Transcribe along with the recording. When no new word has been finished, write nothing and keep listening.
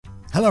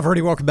Hello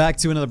everybody, welcome back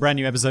to another brand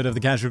new episode of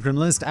The Casual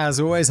Criminalist. As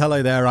always,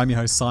 hello there, I'm your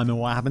host Simon.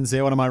 What happens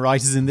here? One of my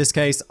writers, in this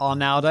case,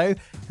 Arnaldo,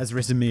 has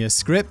written me a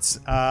script.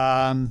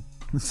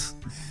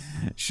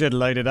 Should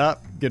load it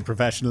up. Good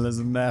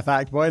professionalism there,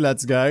 fact boy,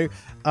 let's go.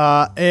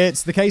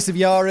 It's The Case of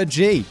Yara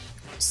G,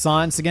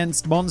 Science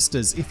Against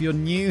Monsters. If you're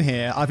new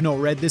here, I've not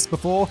read this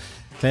before.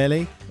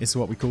 Clearly, it's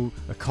what we call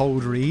a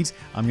cold read.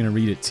 I'm going to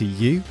read it to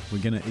you.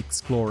 We're going to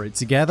explore it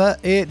together.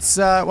 It's,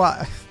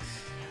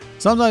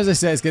 sometimes I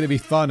say it's going to be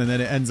fun and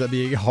then it ends up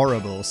being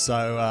horrible.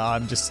 So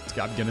I'm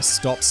going to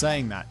stop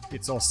saying that.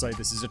 It's also,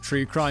 this is a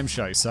true crime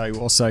show. So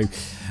also,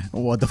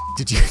 what the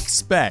did you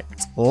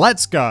expect?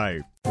 Let's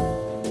go.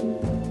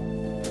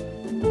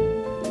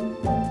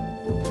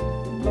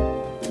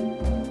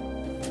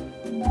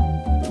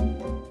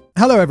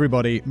 Hello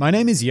everybody, my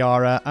name is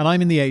Yara and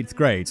I'm in the 8th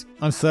grade.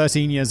 I'm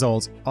 13 years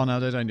old. Oh no,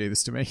 don't do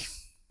this to me.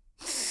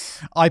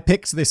 I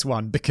picked this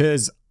one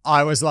because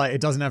I was like, it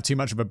doesn't have too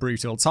much of a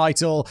brutal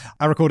title.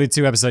 I recorded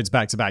 2 episodes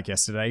back to back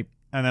yesterday,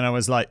 and then I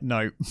was like,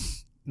 no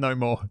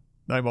more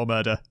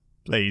murder,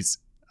 please,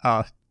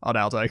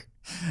 Arnaldo.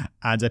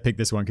 And I picked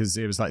this one because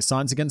it was like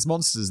Science Against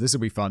Monsters. This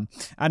will be fun.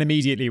 And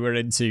immediately we're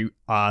into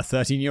a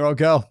 13-year-old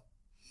girl.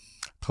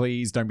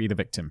 Please don't be the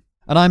victim.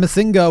 And I'm a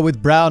thin girl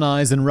with brown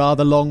eyes and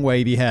rather long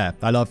wavy hair.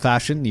 I love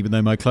fashion, even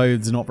though my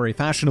clothes are not very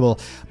fashionable.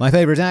 My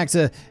favourite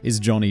actor is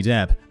Johnny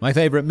Depp. My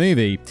favourite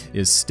movie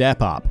is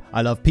Step Up.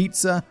 I love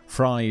pizza,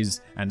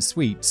 fries, and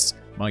sweets.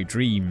 My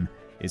dream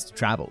is to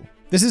travel.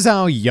 This is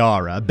how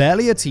Yara,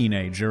 barely a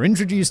teenager,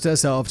 introduced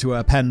herself to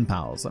her pen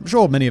pals. I'm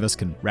sure many of us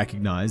can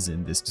recognise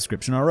in this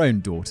description our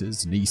own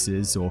daughters,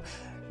 nieces, or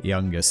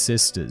younger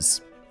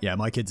sisters. Yeah,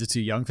 my kids are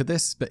too young for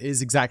this, but it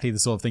is exactly the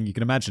sort of thing you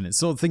can imagine. It's the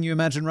sort of thing you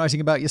imagine writing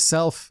about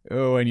yourself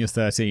when you're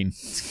 13.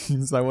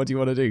 It's like, what do you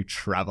want to do?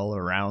 Travel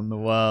around the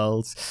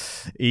world,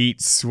 eat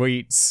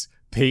sweets,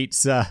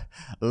 pizza,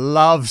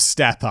 love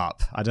Step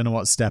Up. I don't know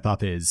what Step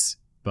Up is,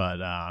 but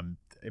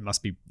it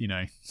must be,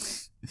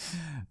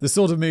 the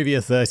sort of movie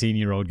a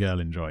 13-year-old girl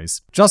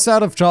enjoys. Just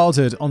out of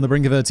childhood, on the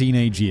brink of her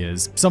teenage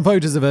years, some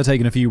photos of her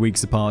taken a few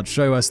weeks apart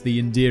show us the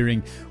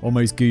endearing,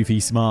 almost goofy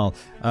smile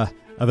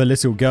of a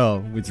little girl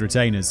with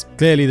retainers.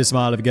 Clearly the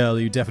smile of a girl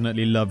who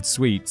definitely loved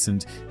sweets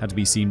and had to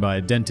be seen by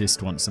a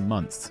dentist once a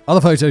month.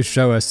 Other photos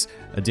show us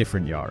a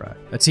different Yara,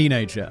 a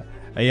teenager,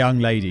 a young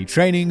lady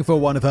training for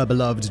one of her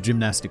beloved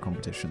gymnastic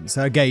competitions.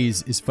 Her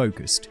gaze is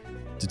focused,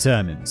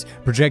 determined,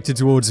 projected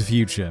towards a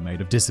future made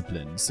of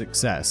discipline,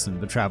 success,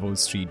 and the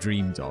travels she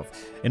dreamed of.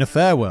 In a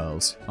fair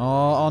world.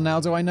 Oh,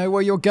 now do I know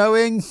where you're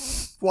going?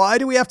 Why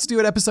do we have to do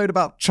an episode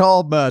about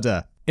child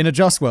murder? In a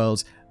just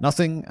world,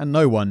 nothing and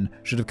no one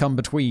should have come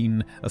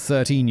between a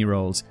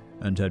 13-year-old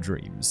and her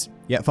dreams.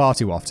 Yet far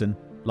too often,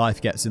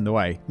 life gets in the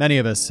way. Many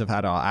of us have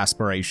had our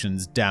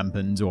aspirations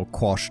dampened or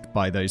quashed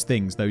by those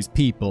things, those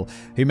people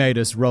who made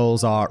us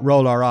roll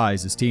our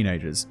eyes as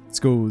teenagers.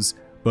 Schools,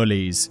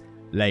 bullies,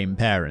 lame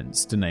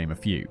parents, to name a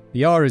few.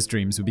 Yara's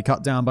dreams would be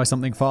cut down by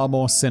something far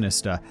more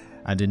sinister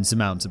and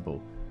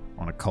insurmountable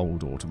on a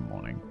cold autumn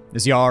morning.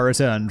 As Yara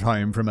returned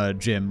home from her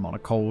gym on a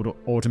cold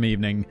autumn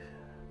evening,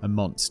 a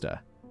monster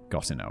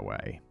got in her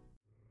way.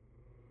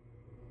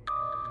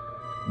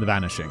 The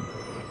Vanishing.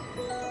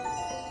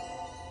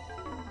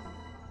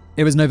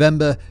 It was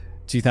November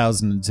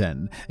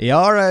 2010.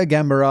 Yara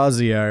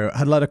Gambarazio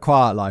had led a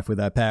quiet life with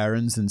her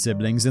parents and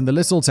siblings in the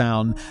little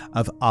town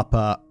of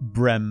Upper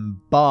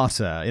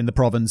Brembata in the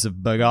province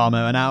of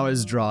Bergamo, an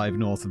hour's drive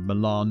north of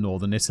Milan,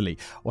 northern Italy.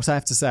 What I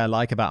have to say I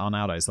like about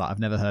Arnaldo is that I've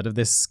never heard of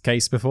this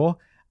case before,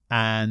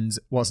 and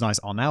what's nice,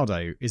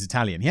 Arnaldo is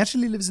Italian. He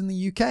actually lives in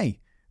the UK,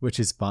 which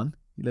is fun.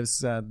 He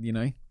lives,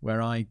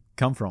 where I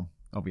come from,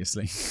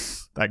 obviously.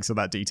 Thanks for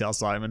that detail,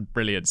 Simon.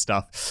 Brilliant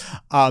stuff.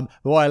 But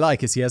what I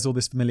like is he has all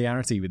this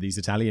familiarity with these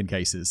Italian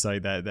cases, so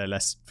they're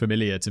less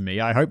familiar to me.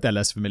 I hope they're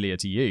less familiar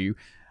to you.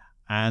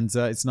 And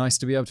it's nice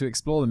to be able to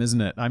explore them,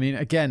 isn't it? I mean,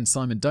 again,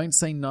 Simon, don't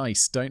say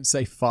nice. Don't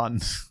say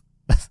fun.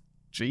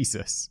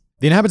 Jesus.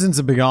 The inhabitants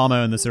of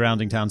Bergamo and the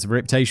surrounding towns have a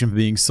reputation for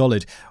being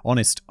solid,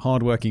 honest,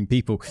 hard-working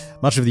people.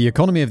 Much of the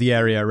economy of the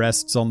area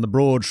rests on the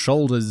broad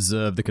shoulders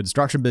of the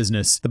construction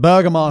business. The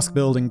Bergamasque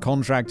building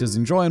contractors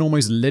enjoy an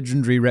almost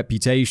legendary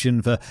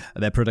reputation for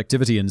their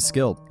productivity and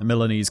skill. A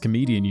Milanese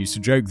comedian used to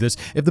joke that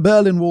if the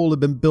Berlin Wall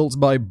had been built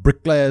by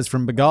bricklayers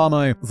from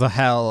Bergamo, the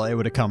hell it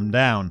would have come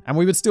down. And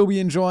we would still be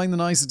enjoying the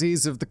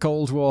niceties of the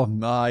Cold War.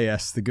 Ah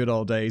yes, the good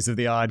old days of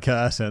the Iron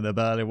Curtain, the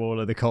Berlin Wall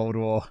of the Cold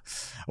War,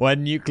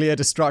 when nuclear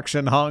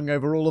destruction hung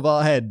over all of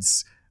our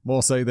heads,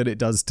 more so than it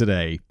does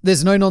today.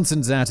 This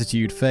no-nonsense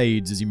attitude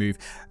fades as you move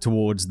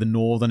towards the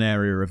northern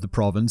area of the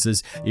province,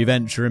 as you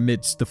venture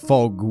amidst the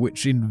fog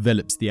which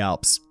envelops the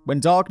Alps.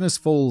 When darkness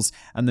falls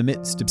and the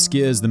mist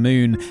obscures the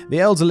moon, the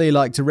elderly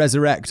like to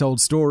resurrect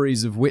old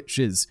stories of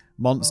witches,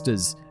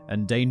 monsters,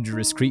 and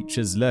dangerous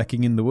creatures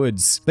lurking in the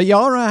woods. But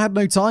Yara had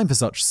no time for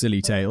such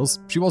silly tales.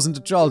 She wasn't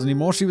a child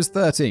anymore, she was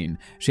 13.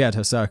 She had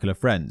her circle of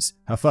friends,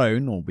 her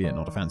phone, albeit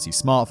not a fancy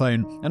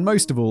smartphone, and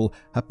most of all,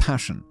 her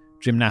passion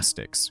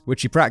gymnastics,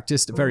 which she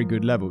practiced at very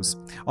good levels.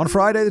 On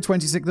Friday, the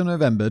 26th of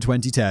November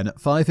 2010, at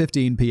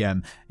 5:15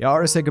 p.m,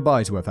 Yara said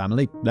goodbye to her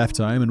family, left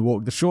home, and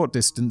walked the short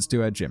distance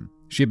to her gym.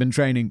 She had been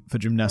training for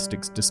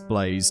gymnastics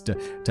displays to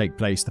take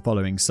place the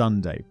following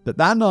Sunday, but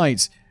that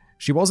night,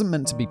 she wasn't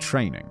meant to be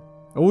training.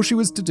 All she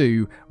was to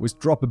do was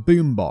drop a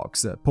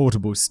boombox, a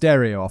portable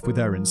stereo, off with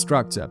her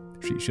instructor.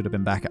 She should have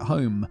been back at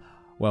home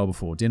well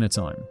before dinner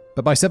time.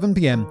 But by 7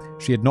 p.m,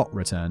 she had not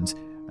returned,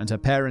 and her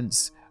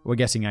parents were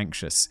getting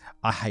anxious.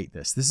 I hate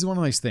this. This is one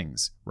of those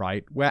things,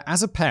 right, where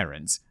as a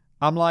parent,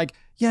 I'm like,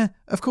 yeah,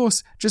 of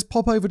course, just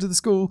pop over to the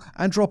school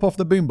and drop off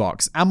the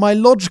boombox. And my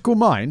logical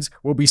mind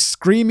will be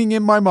screaming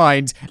in my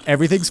mind,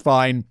 everything's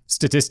fine.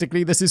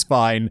 Statistically, this is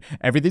fine.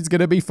 Everything's going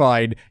to be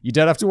fine. You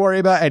don't have to worry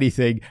about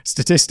anything.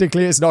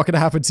 Statistically, it's not going to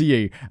happen to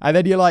you. And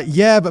then you're like,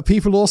 yeah, but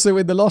people also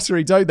win the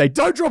lottery, don't they?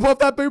 Don't drop off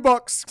that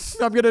boombox.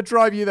 I'm going to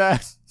drive you there.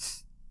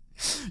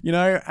 You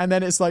know, and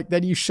then it's like,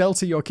 then you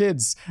shelter your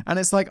kids. And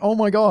it's like, oh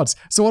my God.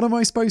 So what am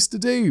I supposed to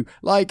do?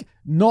 Like,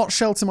 not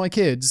shelter my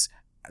kids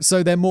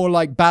so they're more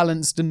like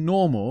balanced and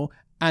normal,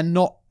 and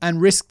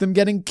risk them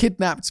getting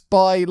kidnapped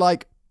by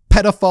like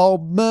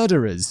pedophile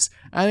murderers.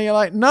 And you're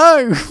like,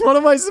 no, what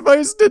am I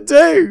supposed to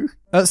do?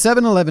 At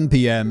 7:11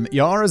 p.m,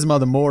 Yara's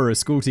mother, Maura, a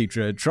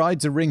schoolteacher, tried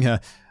to ring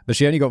her, but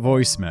she only got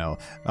voicemail.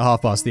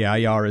 At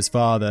 5:30, Yara's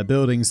father,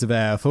 building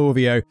surveyor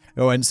Fulvio,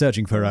 went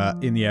searching for her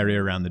in the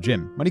area around the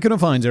gym. When he couldn't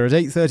find her, at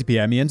 8:30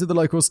 p.m, he entered the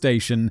local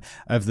station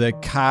of the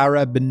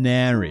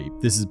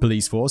Carabinieri. This is a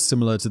police force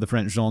similar to the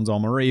French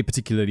gendarmerie,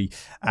 particularly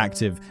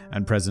active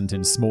and present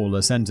in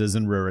smaller centres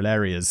and rural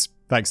areas.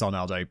 Thanks,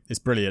 Arnaldo. It's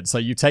brilliant. So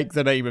you take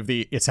the name of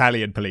the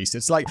Italian police.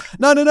 It's like,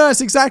 no,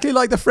 it's exactly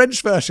like the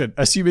French version.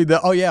 Assuming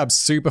that, oh yeah, I'm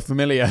super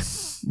familiar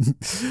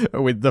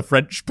with the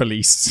French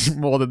police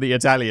more than the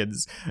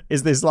Italians.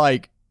 Is this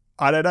like,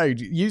 I don't know,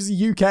 use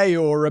UK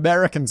or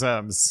American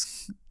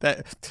terms.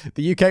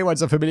 The UK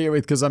ones I'm familiar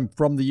with because I'm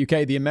from the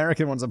UK. The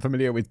American ones I'm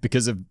familiar with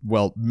because of,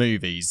 well,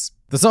 movies.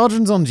 The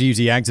sergeants on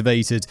duty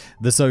activated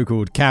the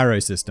so-called CARO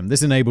system.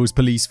 This enables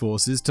police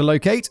forces to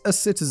locate a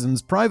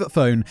citizen's private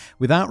phone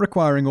without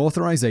requiring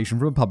authorization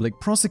from a public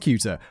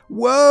prosecutor.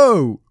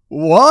 Whoa!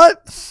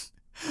 What?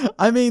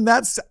 I mean,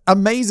 that's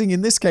amazing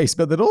in this case,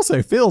 but that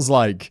also feels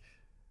like...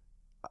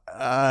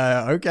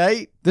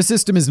 okay. The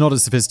system is not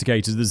as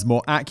sophisticated as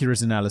more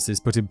accurate analysis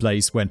put in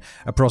place when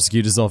a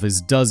prosecutor's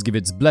office does give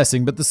its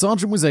blessing, but the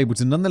sergeant was able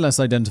to nonetheless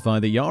identify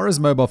that Yara's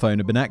mobile phone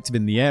had been active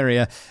in the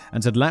area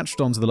and had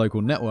latched onto the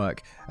local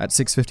network at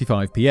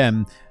 6:55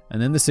 p.m, and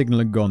then the signal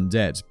had gone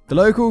dead. The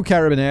local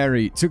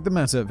Carabinieri took the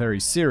matter very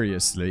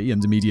seriously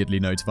and immediately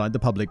notified the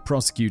public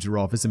prosecutor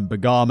office in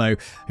Bergamo,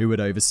 who would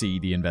oversee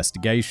the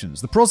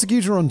investigations. The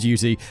prosecutor on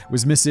duty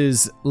was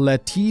Mrs.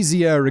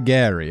 Letizia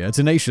Ruggieri, a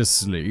tenacious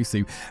sleuth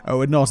who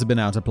would not have been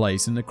out of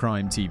place in a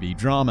crime TV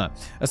drama.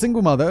 A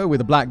single mother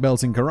with a black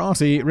belt in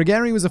karate,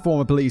 Ruggieri was a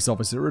former police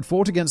officer who had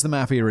fought against the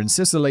mafia in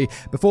Sicily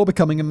before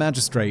becoming a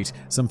magistrate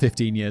some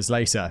 15 years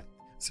later.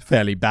 It's a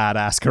fairly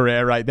badass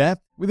career right there.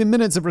 Within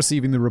minutes of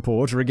receiving the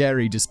report,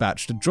 Ruggieri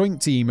dispatched a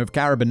joint team of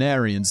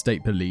Carabinieri and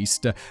State Police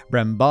to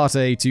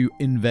Brembate to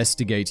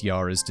investigate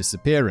Yara's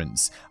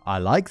disappearance. I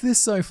like this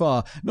so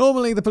far.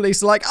 Normally the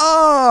police are like,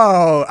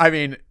 oh! I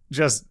mean,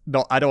 just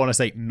not, I don't want to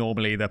say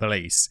normally the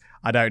police.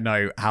 I don't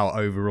know how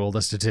overall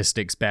the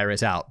statistics bear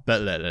it out,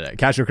 but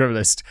casual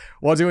criminalist,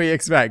 what do we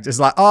expect? It's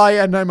like, oh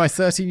yeah, no, my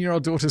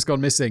 13-year-old daughter's gone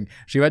missing.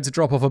 She went to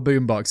drop off a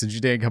boombox and she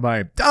didn't come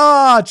home.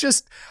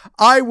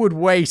 I would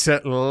wait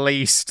at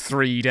least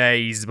 3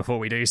 days before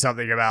we do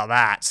something about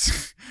that.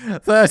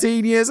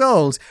 13 years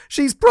old.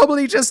 She's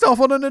probably just off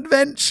on an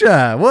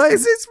adventure. What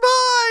is it's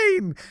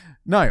fine?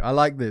 No, I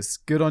like this.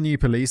 Good on you,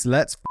 police.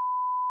 Let's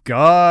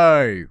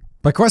go.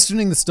 By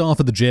questioning the staff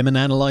of the gym and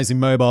analysing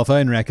mobile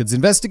phone records,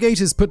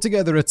 investigators put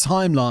together a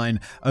timeline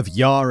of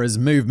Yara's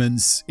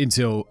movements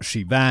until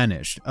she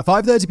vanished. At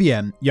 5:30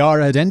 p.m,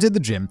 Yara had entered the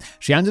gym,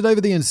 she handed over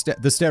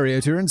the stereo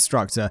to her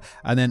instructor,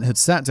 and then had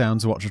sat down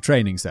to watch a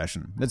training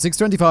session. At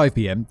 6:25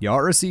 p.m,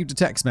 Yara received a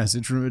text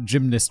message from a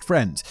gymnast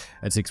friend.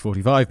 At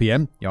 6:45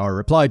 p.m, Yara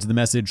replied to the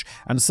message,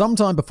 and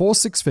sometime before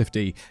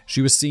 6:50,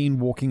 she was seen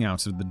walking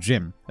out of the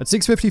gym. At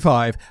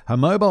 6:55, her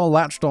mobile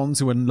latched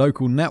onto a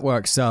local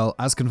network cell,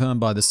 as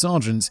confirmed by the sergeant,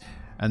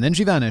 and then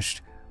she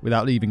vanished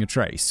without leaving a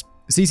trace.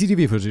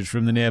 CCTV footage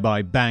from the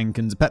nearby bank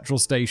and petrol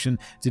station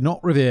did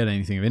not reveal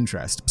anything of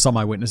interest. Some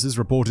eyewitnesses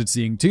reported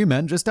seeing two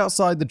men just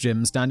outside the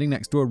gym standing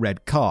next to a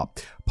red car.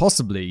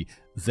 Possibly,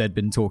 they'd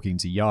been talking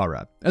to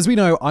Yara. As we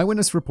know,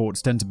 eyewitness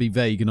reports tend to be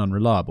vague and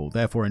unreliable.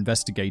 Therefore,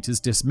 investigators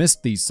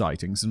dismissed these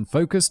sightings and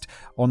focused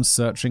on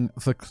searching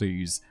for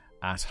clues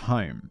at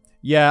home.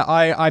 Yeah,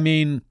 I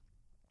mean...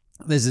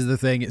 This is the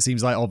thing, it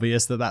seems like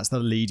obvious that that's the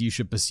lead you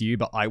should pursue,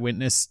 but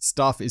eyewitness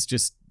stuff is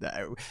just...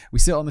 We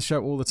sit on the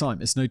show all the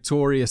time. It's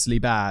notoriously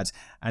bad,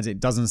 and it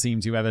doesn't seem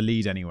to ever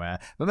lead anywhere.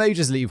 But maybe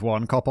just leave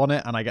one cop on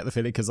it, and I get the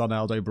feeling, because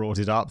Arnaldo brought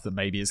it up, that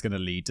maybe it's going to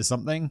lead to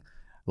something.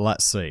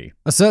 Let's see.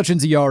 A search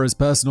into Yara's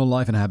personal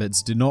life and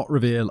habits did not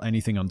reveal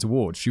anything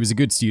untoward. She was a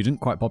good student,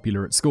 quite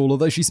popular at school,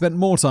 although she spent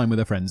more time with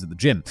her friends at the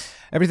gym.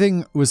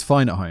 Everything was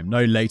fine at home.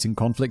 No latent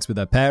conflicts with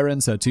her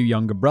parents, her 2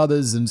 younger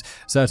brothers, and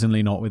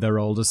certainly not with her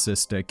older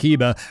sister,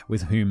 Kiba,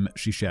 with whom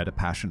she shared a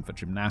passion for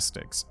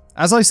gymnastics.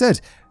 As I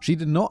said, she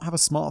did not have a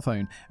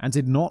smartphone and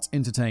did not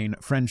entertain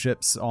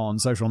friendships on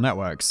social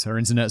networks. Her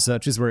internet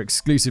searches were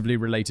exclusively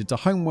related to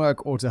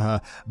homework or to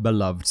her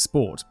beloved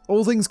sport.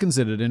 All things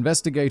considered,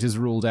 investigators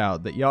ruled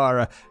out that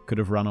Yara could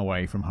have run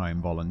away from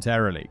home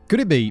voluntarily.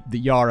 Could it be that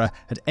Yara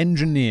had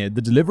engineered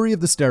the delivery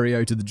of the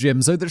stereo to the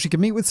gym so that she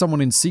could meet with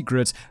someone in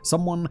secret,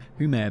 someone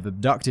who may have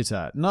abducted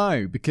her?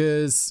 No,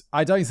 because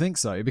I don't think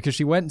so, because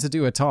she went to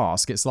do a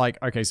task. It's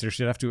like, okay, so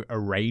she'd have to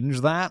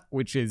arrange that,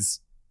 which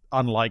is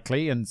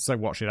unlikely, and so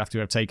what, she'd have to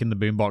have taken the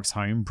boombox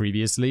home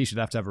previously, she'd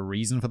have to have a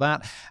reason for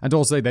that, and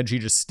also then she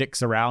just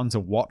sticks around to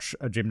watch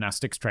a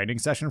gymnastics training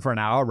session for an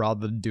hour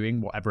rather than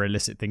doing whatever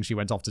illicit thing she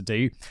went off to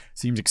do.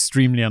 Seems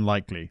extremely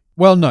unlikely.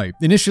 Well, no.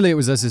 Initially it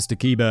was her sister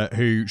Kiba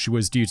who she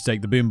was due to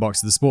take the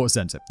boombox to the sports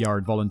centre. Yara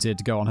had volunteered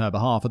to go on her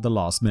behalf at the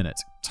last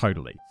minute.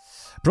 Totally.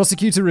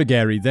 Prosecutor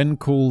Ruggeri then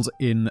called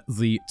in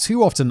the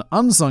 2 often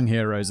unsung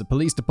heroes of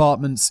police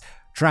departments,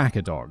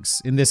 tracker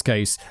dogs, in this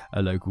case,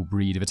 a local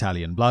breed of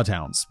Italian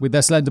bloodhounds. With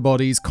their slender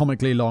bodies,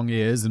 comically long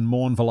ears, and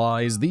mournful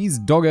eyes, these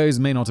doggos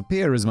may not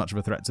appear as much of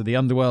a threat to the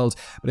underworld,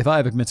 but if I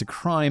ever commit a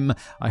crime,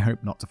 I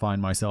hope not to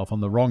find myself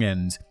on the wrong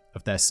end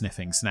of their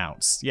sniffing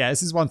snouts. Yeah,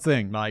 this is one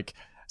thing, like,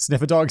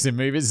 sniffer dogs in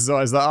movies is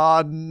always like,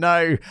 oh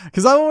no.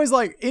 Because I'm always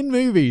like, in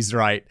movies,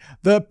 right,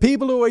 the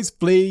people always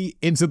flee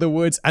into the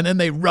woods, and then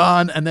they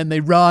run, and then they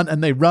run,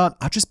 and they run.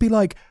 I'd just be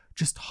like,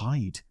 just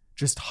hide.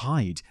 Just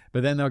hide.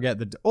 But then they'll get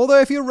the... Although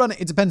if you're running...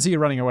 It depends who you're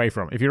running away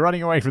from. If you're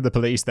running away from the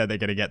police, then they're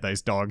going to get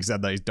those dogs,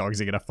 and those dogs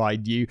are going to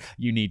find you.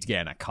 You need to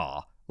get in a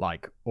car,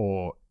 like,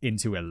 or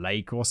into a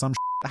lake or some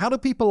shit. How do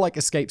people, like,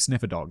 escape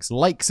sniffer dogs?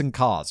 Lakes and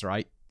cars,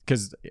 right?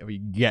 Because you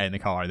get in the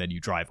car and then you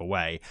drive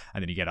away,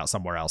 and then you get out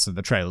somewhere else and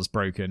the trail's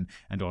broken.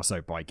 And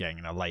also by getting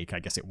in a lake, I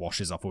guess it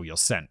washes off all your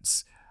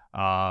scents.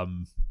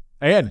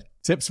 Again,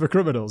 tips for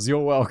criminals,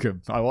 you're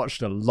welcome. I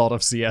watched a lot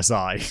of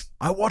CSI.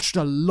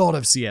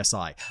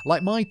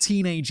 Like, my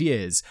teenage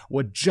years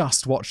were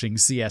just watching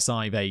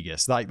CSI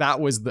Vegas. Like, that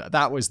was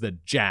the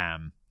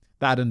jam.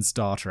 That and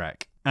Star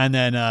Trek. And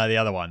then the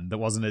other one that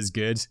wasn't as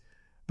good,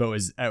 but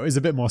it was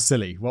a bit more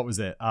silly. What was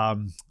it?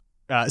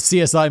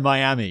 CSI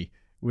Miami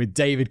with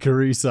David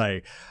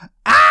Caruso.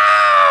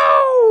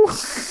 Ow!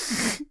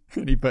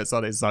 And he puts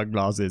on his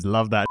sunglasses.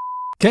 Love that.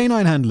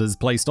 Canine handlers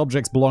placed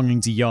objects belonging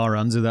to Yara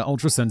under their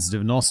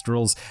ultra-sensitive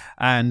nostrils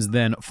and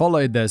then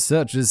followed their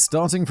searches,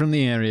 starting from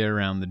the area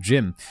around the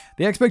gym.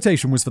 The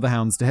expectation was for the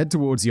hounds to head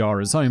towards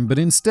Yara's home, but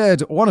instead,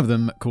 one of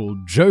them,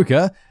 called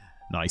Joker,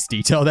 nice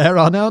detail there,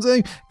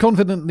 Arnaldo,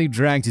 confidently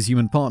dragged his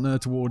human partner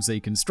towards a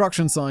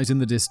construction site in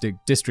the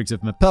district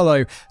of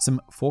Mapello,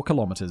 some 4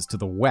 kilometers to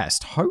the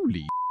west.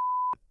 Holy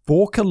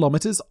 4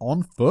 kilometers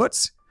on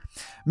foot?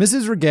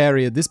 Mrs.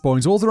 Ruggeri at this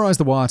point authorized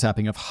the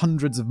wiretapping of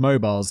hundreds of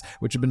mobiles,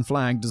 which had been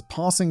flagged as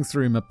passing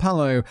through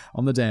Mapello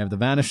on the day of the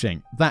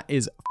vanishing. That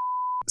is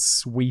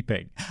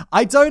sweeping.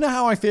 I don't know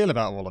how I feel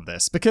about all of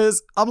this,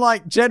 because I'm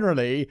like,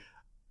 generally,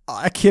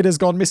 a kid has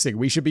gone missing.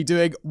 We should be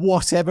doing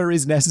whatever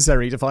is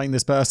necessary to find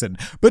this person.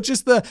 But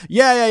just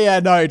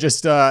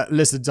just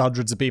listen to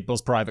hundreds of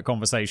people's private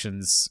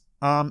conversations.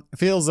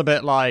 Feels a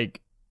bit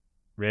like,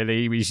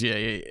 really? We should...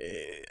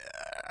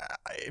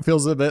 It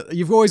feels a bit...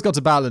 You've always got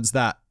to balance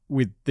that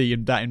with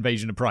that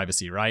invasion of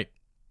privacy, right?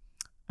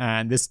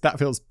 And that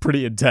feels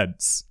pretty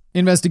intense.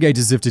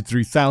 Investigators sifted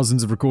through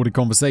thousands of recorded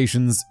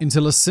conversations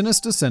until a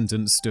sinister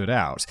sentence stood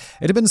out.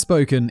 It had been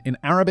spoken in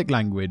Arabic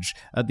language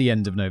at the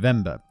end of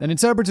November. An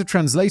interpreter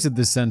translated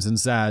this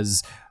sentence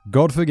as,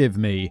 "God forgive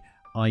me,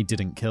 I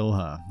didn't kill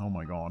her." Oh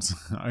my god.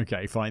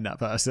 Okay, find that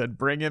person.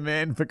 Bring him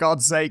in. For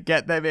God's sake,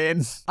 get them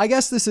in. I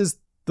guess this is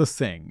the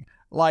thing.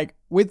 Like,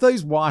 with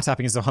those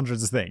wiretappings of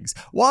hundreds of things,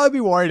 what I'd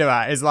be worried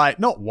about is, like,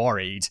 not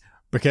worried,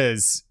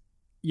 because,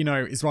 you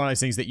know, it's one of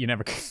those things that you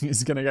never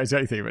is going to go to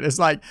anything, but it's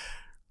like,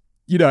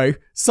 you know,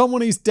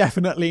 someone who's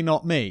definitely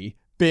not me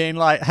being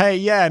like, hey,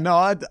 yeah, no,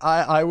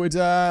 I would,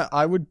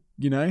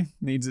 you know,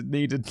 need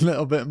a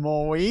little bit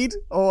more weed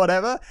or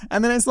whatever.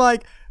 And then it's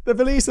like, the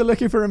police are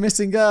looking for a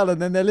missing girl,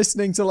 and then they're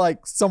listening to,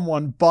 like,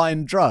 someone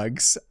buying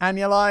drugs, and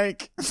you're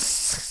like,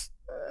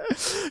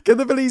 can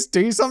the police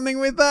do something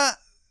with that?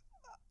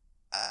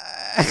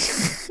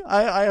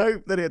 I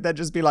hope that they'd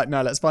just be like,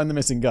 no, let's find the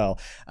missing girl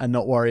and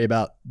not worry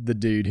about the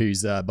dude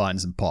who's buying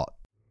some pot.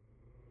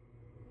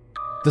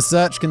 The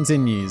search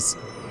continues.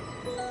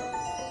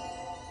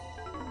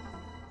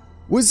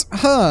 Was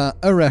her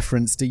a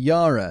reference to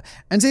Yara?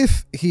 And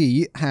if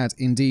he had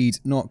indeed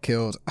not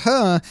killed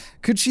her,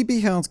 could she be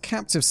held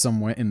captive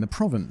somewhere in the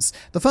province?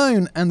 The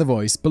phone and the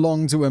voice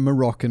belonged to a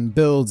Moroccan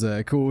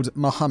builder called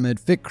Mohammed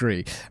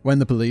Fikri. When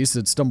the police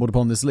had stumbled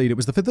upon this lead, it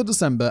was the 5th of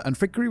December, and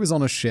Fikri was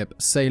on a ship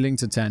sailing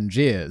to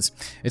Tangiers.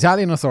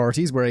 Italian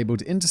authorities were able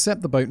to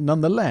intercept the boat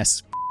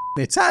nonetheless.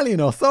 Italian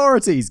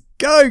authorities,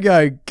 Go,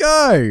 go,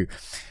 go!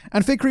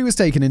 And Fikri was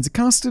taken into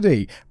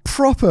custody.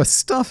 Proper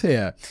stuff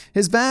here.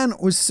 His van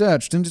was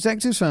searched and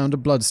detectives found a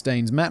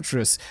blood-stained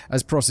mattress.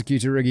 As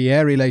prosecutor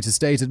Ruggieri later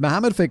stated,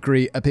 Mohammed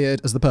Fikri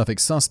appeared as the perfect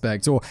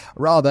suspect, or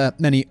rather,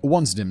 many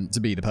wanted him to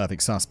be the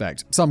perfect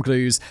suspect. Some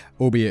clues,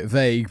 albeit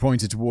vague,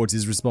 pointed towards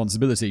his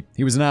responsibility.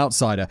 He was an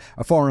outsider,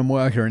 a foreign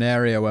worker in an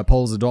area where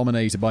polls are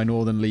dominated by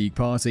Northern League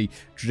Party,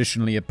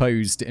 traditionally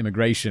opposed to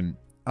immigration.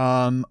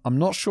 I'm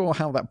not sure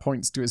how that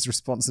points to his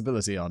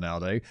responsibility,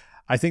 Arnaldo.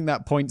 I think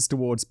that points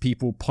towards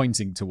people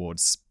pointing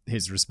towards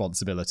his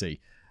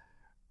responsibility.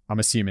 I'm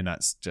assuming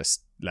that's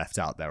just left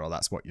out there, or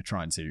that's what you're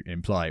trying to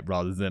imply,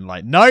 rather than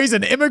like, no, he's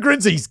an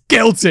immigrant, he's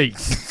guilty!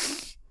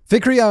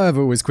 Fikri,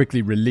 however, was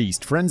quickly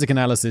released. Forensic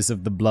analysis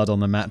of the blood on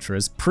the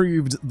mattress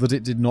proved that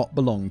it did not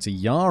belong to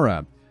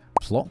Yara.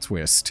 Plot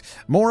twist.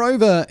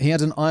 Moreover, he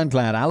had an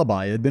ironclad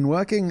alibi. He had been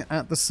working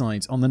at the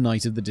site on the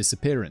night of the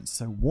disappearance.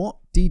 So what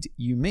did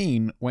you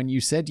mean when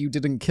you said you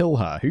didn't kill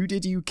her? Who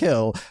did you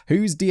kill?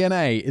 Whose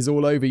DNA is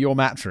all over your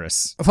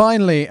mattress?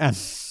 Finally, and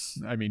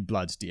I mean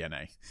blood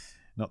DNA.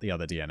 Not the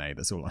other DNA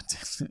that's all on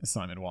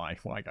Simon, why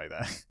go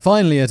there?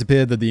 Finally, it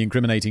appeared that the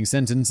incriminating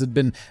sentence had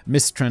been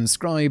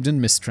mistranscribed and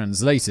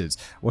mistranslated.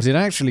 What it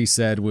actually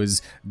said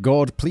was,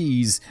 God,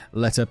 please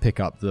let her pick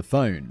up the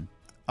phone.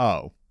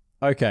 Oh.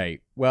 Okay,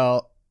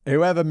 well,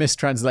 whoever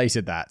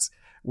mistranslated that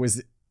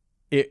was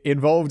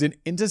involved in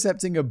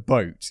intercepting a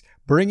boat,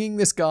 bringing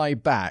this guy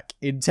back,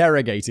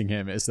 interrogating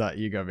him. It's like,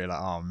 you're going to be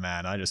like, oh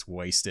man, I just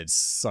wasted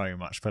so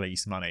much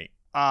police money.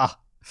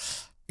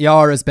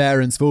 Yara's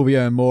parents,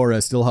 Fulvio and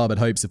Maura, still harbored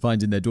hopes of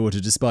finding their daughter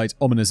despite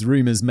ominous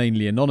rumors,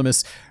 mainly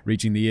anonymous,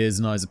 reaching the ears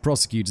and eyes of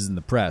prosecutors and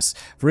the press.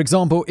 For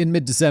example, in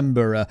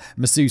mid-December, a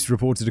masseuse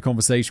reported a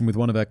conversation with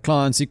one of her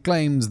clients who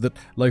claimed that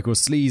local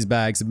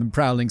sleazebags had been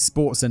prowling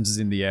sports centers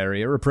in the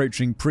area,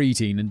 approaching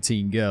preteen and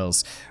teen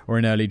girls. Or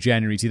in early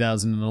January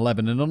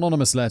 2011, an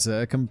anonymous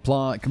letter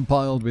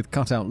compiled with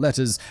cut-out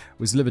letters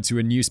was delivered to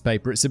a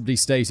newspaper. It simply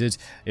stated,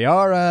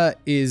 Yara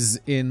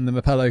is in the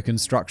Mapello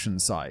construction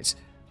site.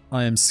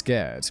 I am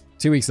scared.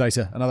 2 weeks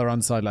later, another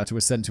unsigned letter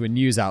was sent to a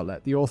news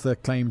outlet. The author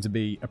claimed to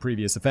be a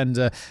previous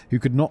offender who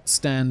could not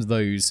stand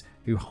those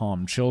who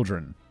harm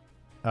children.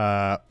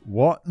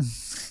 What?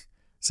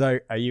 So,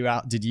 are you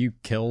out? Did you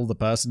kill the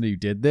person who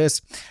did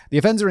this? The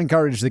offender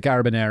encouraged the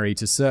Carabinieri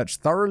to search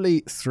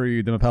thoroughly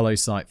through the Mapello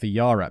site for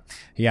Yara.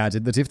 He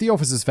added that if the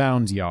officers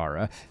found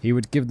Yara, he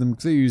would give them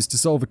clues to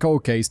solve a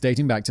cold case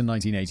dating back to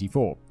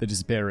 1984, the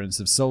disappearance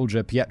of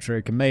soldier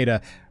Pietro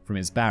Comeda from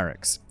his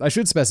barracks. I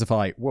should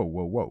specify,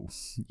 whoa.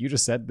 You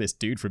just said this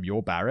dude from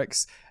your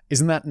barracks?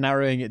 Isn't that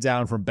narrowing it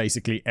down from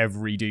basically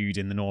every dude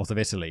in the north of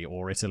Italy,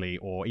 or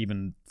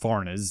even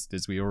foreigners,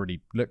 as we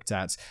already looked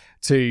at,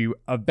 to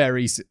a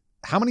very...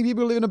 How many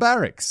people live in a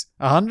barracks?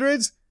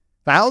 100?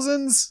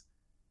 Thousands?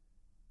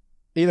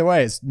 Either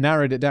way, it's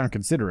narrowed it down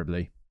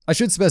considerably. I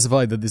should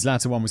specify that this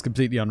latter one was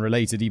completely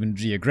unrelated, even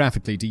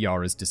geographically, to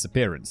Yara's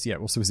disappearance. Yeah,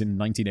 it also was in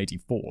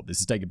 1984. This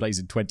is taking place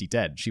in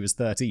 2010. She was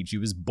 13. She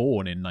was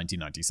born in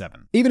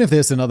 1997. Even if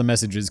this and other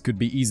messages could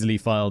be easily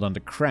filed under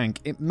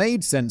crank, it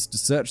made sense to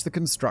search the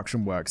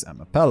construction works at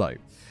Mapello.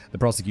 The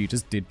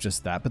prosecutors did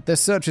just that, but their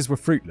searches were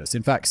fruitless.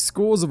 In fact,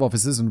 scores of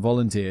officers and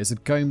volunteers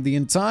had combed the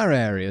entire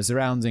area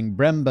surrounding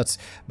Brembert,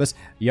 but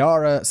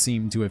Yara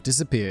seemed to have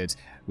disappeared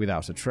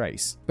without a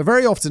trace. But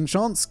very often,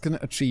 chance can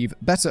achieve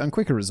better and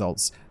quicker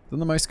results than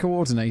the most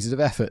coordinated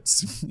of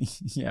efforts.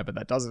 Yeah, but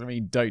that doesn't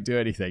mean don't do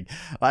anything.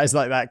 It's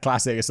like that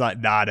classic, it's like,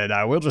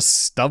 no, we'll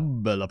just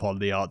stumble upon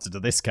the answer to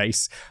this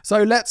case.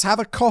 So let's have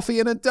a coffee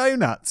and a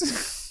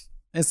donut.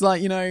 It's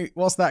like,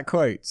 what's that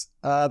quote?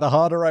 The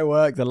harder I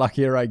work, the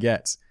luckier I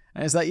get.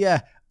 And it's like,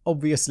 yeah,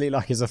 obviously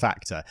luck is a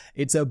factor.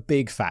 It's a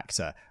big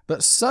factor.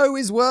 But so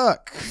is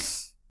work.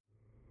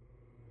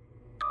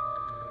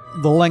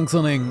 The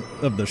lengthening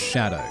of the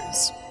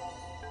shadows.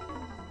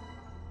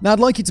 Now, I'd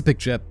like you to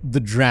picture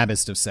the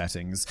drabbest of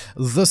settings,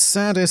 the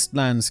saddest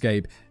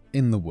landscape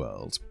in the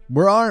world.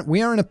 We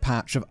are in a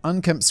patch of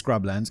unkempt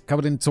scrubland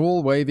covered in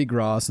tall, wavy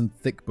grass and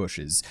thick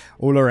bushes.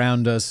 All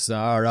around us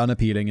are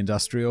unappealing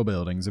industrial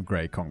buildings of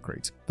grey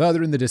concrete.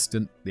 Further in the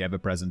distant, the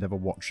ever-present,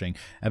 ever-watching,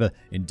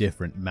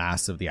 ever-indifferent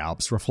mass of the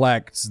Alps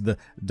reflects the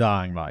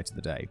dying light of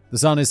the day. The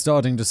sun is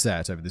starting to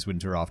set over this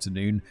winter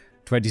afternoon,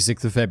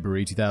 26th of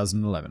February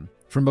 2011.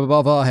 From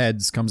above our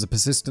heads comes a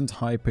persistent,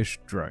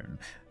 high-pitched drone,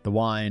 the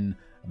whine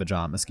of a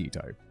giant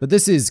mosquito. But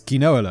this is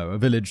Quinoolo, a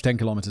village 10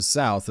 kilometers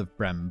south of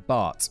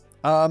Brembart.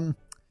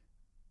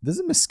 There's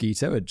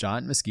a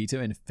giant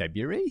mosquito in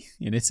February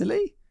in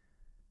Italy?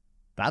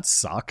 That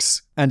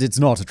sucks. And it's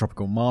not a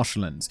tropical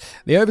marshland.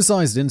 The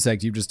oversized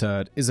insect you've just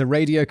heard is a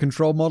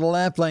radio-controlled model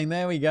airplane.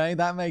 There we go.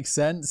 That makes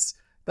sense.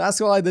 That's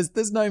why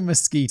there's no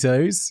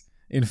mosquitoes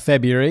in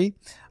February.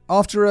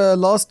 After a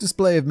last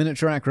display of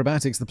miniature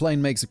acrobatics, the plane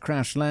makes a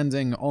crash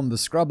landing on the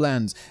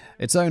scrubland.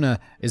 Its owner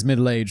is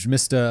middle-aged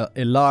Mr.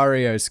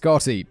 Ilario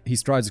Scotti. He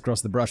strides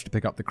across the brush to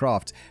pick up the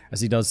craft.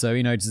 As he does so,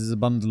 he notices a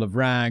bundle of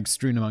rags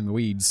strewn among the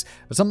weeds.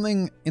 But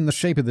something in the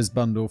shape of this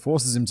bundle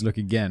forces him to look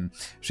again.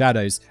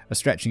 Shadows are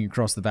stretching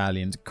across the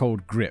valley, and a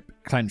cold grip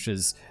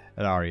clenches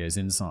at Arya's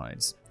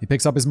insides. He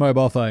picks up his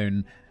mobile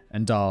phone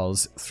and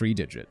dials 3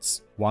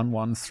 digits.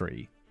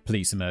 113.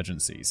 Police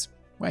emergencies.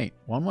 Wait,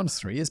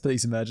 113 is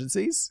police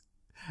emergencies?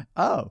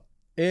 Oh.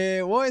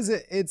 What is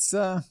it? It's,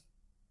 oh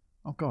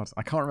God,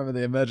 I can't remember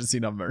the emergency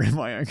number in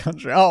my own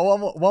country. Oh,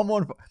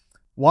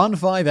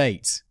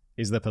 158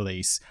 is the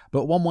police,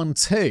 but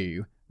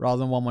 112 rather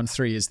than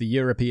 113 is the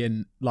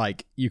European,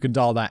 like, you can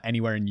dial that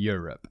anywhere in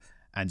Europe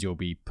and you'll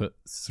be put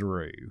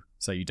through.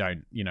 So you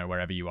don't,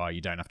 wherever you are, you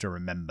don't have to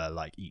remember,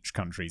 like, each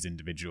country's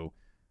individual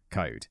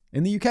code.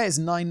 In the UK, it's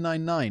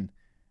 999.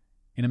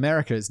 In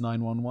America, it's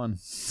 911.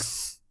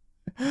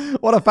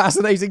 What a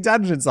fascinating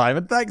tangent,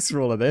 Simon. Thanks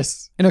for all of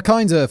this. In a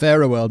kinder,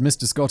 fairer world,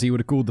 Mr. Scotty would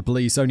have called the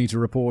police only to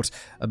report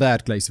a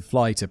bad case of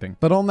fly tipping.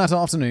 But on that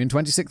afternoon,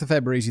 26th of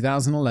February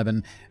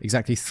 2011,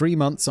 exactly 3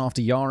 months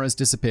after Yara's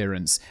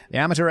disappearance, the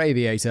amateur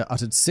aviator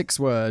uttered 6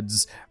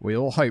 words we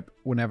all hope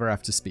will never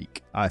have to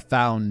speak. I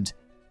found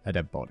a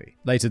dead body.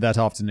 Later that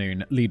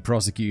afternoon, lead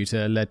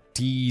prosecutor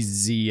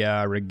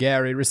Letizia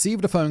Ruggieri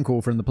received a phone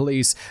call from the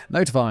police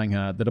notifying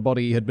her that a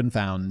body had been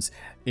found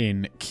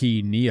in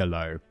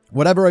Kinialo.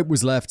 Whatever hope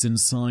was left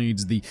inside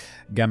the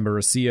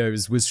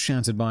Gambarasios was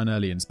shattered by an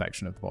early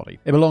inspection of the body.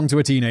 It belonged to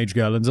a teenage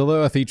girl, and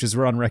although her features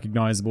were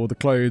unrecognizable, the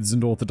clothes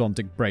and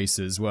orthodontic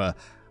braces were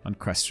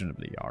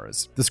unquestionably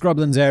Yara's. The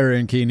scrublands area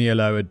in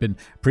Kinialo had been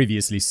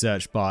previously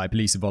searched by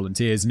police and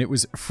volunteers, and it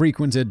was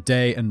frequented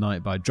day and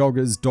night by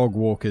joggers, dog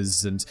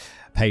walkers, and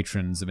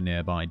patrons of a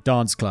nearby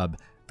dance club,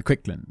 the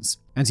Quicklands.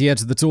 And yet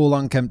the tall,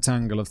 unkempt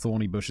tangle of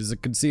thorny bushes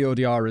had concealed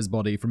Yara's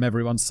body from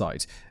everyone's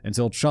sight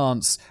until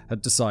chance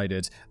had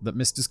decided that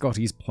Mr.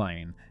 Scotty's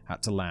plane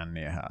had to land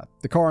near her.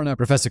 The coroner,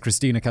 Professor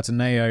Cristina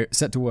Cataneo,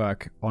 set to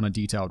work on a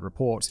detailed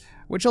report,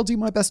 which I'll do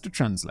my best to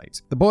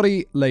translate. The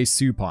body lay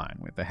supine,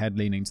 with the head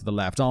leaning to the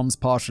left, arms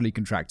partially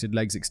contracted,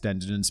 legs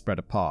extended and spread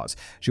apart.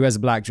 She wears a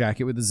black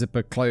jacket with the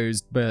zipper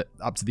closed but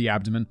up to the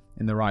abdomen.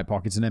 In the right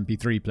pocket, an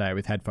MP3 player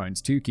with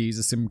headphones, 2 keys,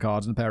 a SIM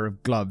card, and a pair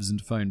of gloves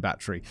and a phone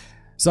battery.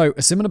 So,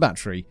 a SIM and a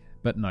battery,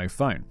 but no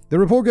phone. The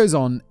report goes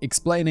on,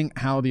 explaining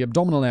how the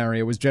abdominal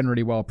area was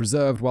generally well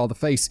preserved, while the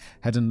face,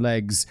 head and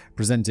legs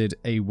presented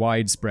a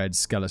widespread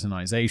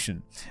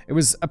skeletonization. It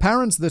was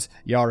apparent that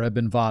Yara had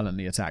been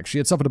violently attacked. She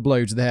had suffered a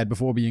blow to the head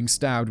before being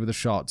stabbed with a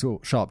sharp tool.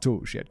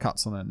 She had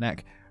cuts on her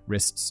neck,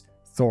 wrists,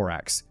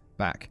 thorax,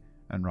 back,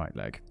 and right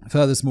leg.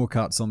 Further small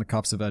cuts on the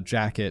cuffs of her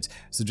jacket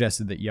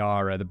suggested that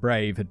Yara the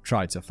Brave had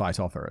tried to fight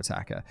off her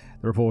attacker.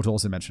 The report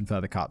also mentioned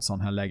further cuts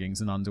on her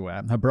leggings and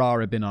underwear. Her bra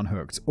had been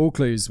unhooked. All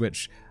clues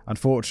which,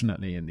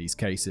 unfortunately in these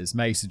cases,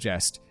 may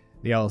suggest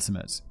the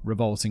ultimate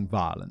revolting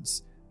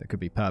violence that could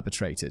be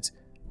perpetrated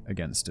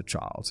against a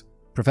child.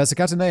 Professor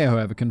Cataneo,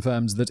 however,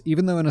 confirms that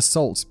even though an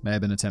assault may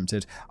have been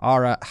attempted,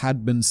 Yara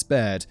had been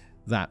spared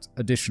that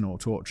additional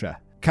torture.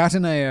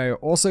 Cataneo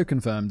also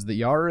confirmed that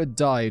Yara had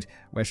died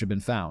where she had been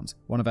found.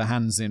 One of her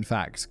hands, in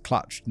fact,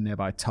 clutched a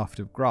nearby tuft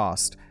of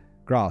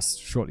grass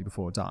shortly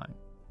before dying.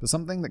 But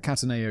something that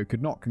Cataneo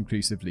could not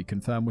conclusively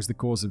confirm was the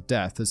cause of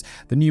death, as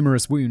the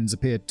numerous wounds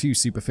appeared too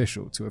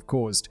superficial to have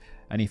caused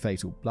any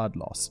fatal blood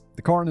loss.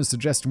 The coroner's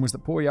suggestion was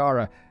that poor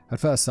Yara had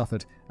first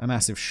suffered a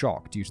massive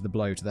shock due to the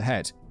blow to the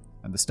head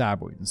and the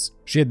stab wounds.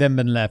 She had then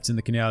been left in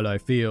the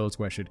Kinialo field,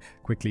 where she'd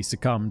quickly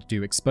succumbed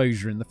to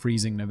exposure in the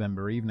freezing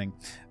November evening.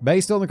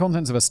 Based on the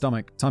contents of her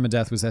stomach, time of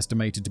death was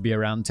estimated to be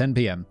around 10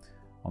 p.m.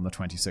 on the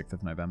 26th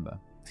of November.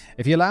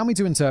 If you allow me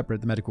to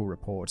interpret the medical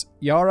report,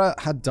 Yara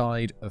had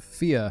died of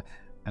fear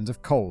and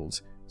of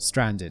cold,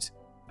 stranded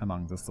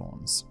among the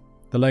thorns.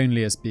 The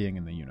loneliest being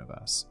in the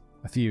universe,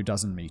 a few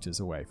dozen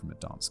meters away from a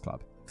dance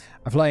club.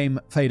 A flame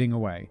fading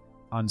away,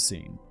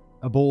 unseen.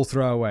 A ball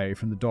throw away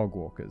from the dog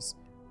walkers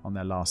on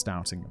their last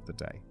outing of the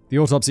day. The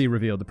autopsy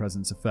revealed the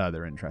presence of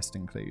further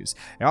interesting clues.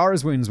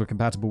 Yara's wounds were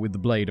compatible with the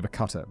blade of a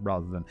cutter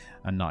rather than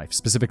a knife,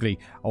 specifically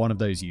one of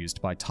those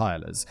used by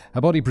tilers.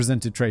 Her body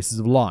presented traces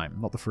of lime,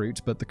 not the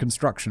fruit, but the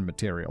construction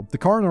material. The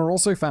coroner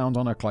also found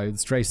on her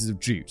clothes traces of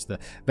jute, the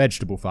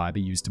vegetable fiber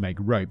used to make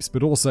ropes,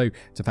 but also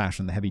to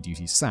fashion the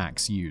heavy-duty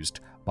sacks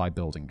used by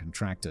building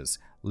contractors.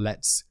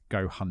 Let's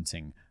go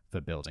hunting for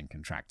building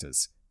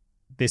contractors.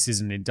 This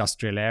is an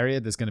industrial area.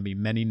 There's going to be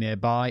many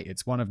nearby.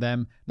 It's one of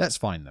them. Let's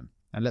find them,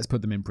 and let's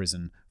put them in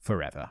prison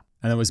forever.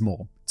 And there was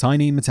more.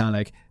 Tiny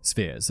metallic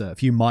spheres, a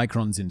few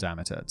microns in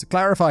diameter. To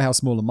clarify how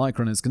small a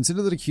micron is,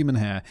 consider that a human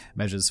hair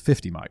measures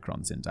 50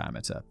 microns in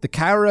diameter. The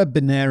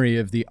carabinieri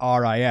of the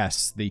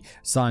RIS, the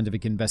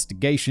Scientific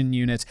Investigation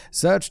Unit,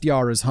 searched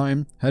Yara's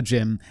home, her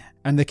gym,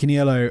 and the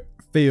Kinialo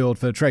field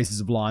for traces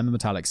of lime and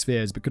metallic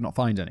spheres, but could not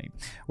find any.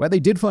 Where they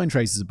did find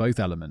traces of both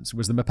elements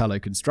was the Mapello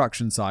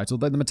construction site,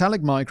 although the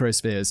metallic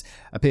microspheres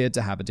appeared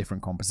to have a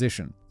different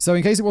composition. So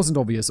in case it wasn't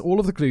obvious, all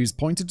of the clues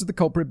pointed to the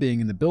culprit being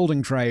in the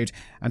building trade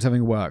and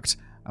having worked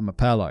at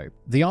Mapello.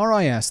 The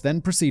RIS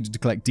then proceeded to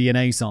collect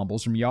DNA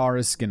samples from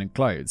Yara's skin and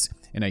clothes.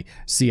 In a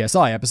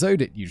CSI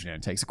episode, it usually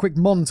only takes a quick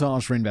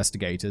montage for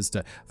investigators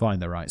to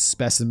find the right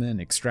specimen,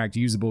 extract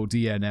usable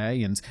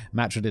DNA, and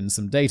match it in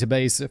some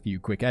database, a few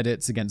quick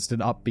edits against an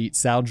upbeat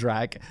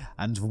soundtrack,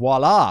 and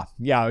voila!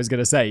 Yeah, I was going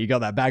to say, you got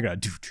that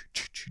background.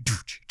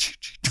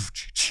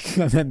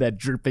 And then they're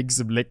dripping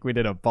some liquid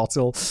in a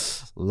bottle.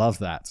 Love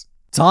that.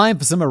 Time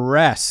for some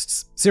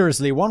arrests.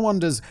 Seriously, one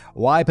wonders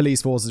why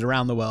police forces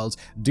around the world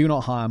do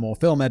not hire more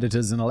film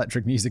editors and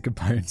electric music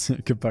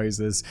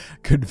composers.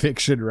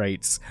 Conviction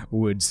rates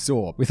would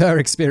soar. With her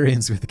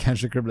experience with the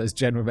Catch a Criminalist,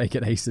 Jen would make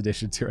an ace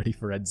addition to any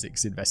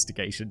forensics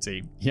investigation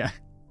team. Yeah.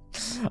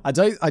 I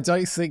don't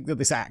think that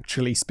this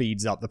actually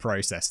speeds up the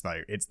process,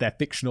 though. It's their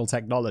fictional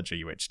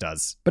technology which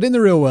does. But in the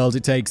real world,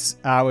 it takes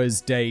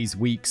hours, days,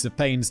 weeks of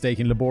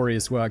painstaking,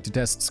 laborious work to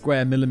test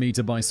square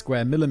millimeter by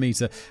square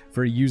millimeter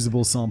for a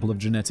usable sample of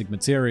genetic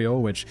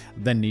material, which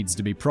then needs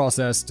to be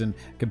processed and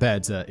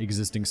compared to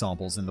existing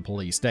samples in the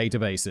police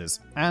databases.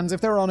 And if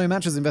there are no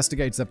matches,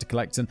 investigators have to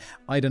collect an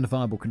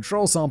identifiable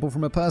control sample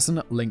from a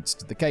person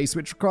linked to the case,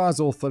 which requires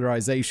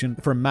authorization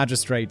from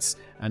magistrates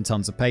and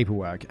tons of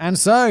paperwork. And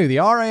so the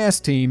RAS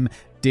team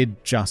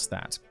did just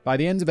that. By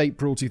the end of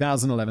April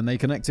 2011, they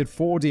connected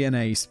 4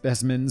 DNA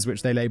specimens,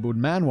 which they labeled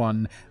Man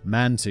 1,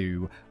 Man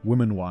 2,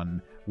 Woman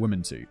 1,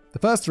 Woman 2. The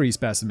first 3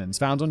 specimens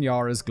found on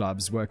Yara's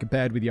gloves were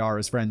compared with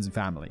Yara's friends and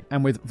family,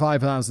 and with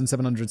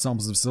 5,700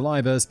 samples of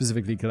saliva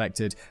specifically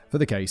collected for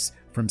the case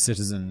from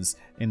citizens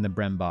in the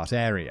Brembart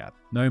area.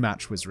 No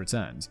match was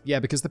returned. Yeah,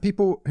 because the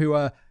people who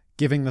are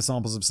giving the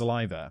samples of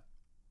saliva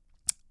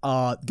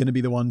are going to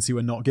be the ones who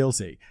are not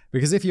guilty.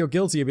 Because if you're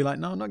guilty, you'll be like,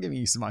 no, I'm not giving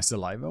you my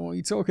saliva. What are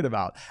you talking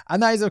about?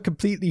 And that is a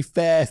completely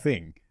fair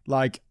thing.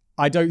 Like,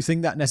 I don't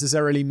think that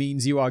necessarily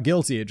means you are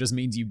guilty. It just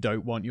means you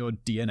don't want your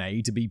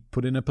DNA to be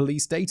put in a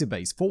police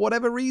database for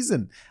whatever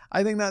reason.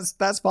 I think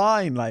that's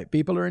fine. Like,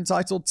 people are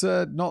entitled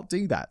to not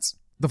do that.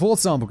 The 4th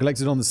sample,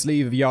 collected on the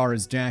sleeve of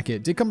Yara's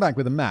jacket, did come back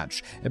with a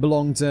match. It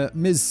belonged to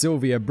Ms.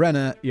 Sylvia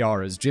Brenner,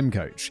 Yara's gym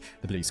coach.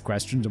 The police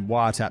questioned and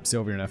wiretapped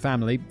Sylvia and her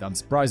family.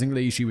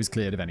 Unsurprisingly, she was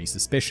cleared of any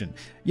suspicion.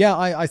 Yeah,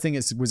 I think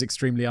it was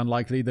extremely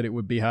unlikely that it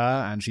would be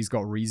her, and she's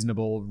got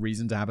reasonable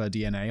reason to have her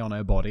DNA on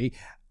her body,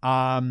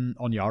 on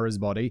Yara's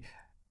body.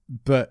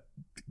 But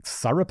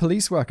thorough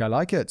police work, I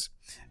like it.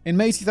 In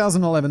May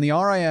 2011, the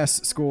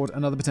RIS scored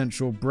another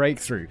potential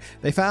breakthrough.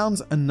 They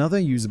found another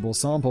usable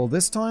sample,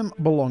 this time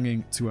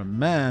belonging to a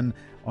man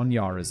on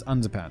Yara's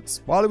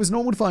underpants. While it was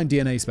normal to find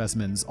DNA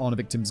specimens on a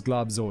victim's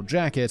gloves or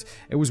jacket,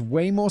 it was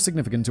way more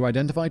significant to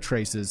identify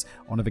traces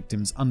on a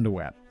victim's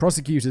underwear.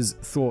 Prosecutors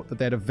thought that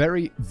they had a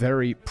very,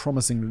 very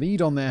promising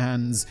lead on their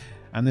hands,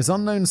 and this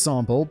unknown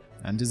sample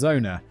and his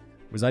owner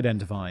was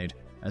identified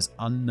as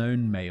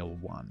Unknown Male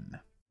 1.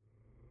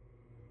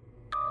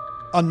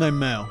 Unknown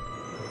Male.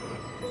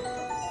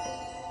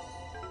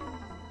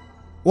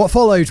 What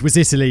followed was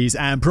Italy's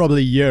and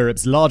probably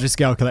Europe's largest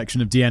scale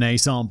collection of DNA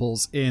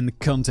samples in the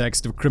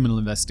context of criminal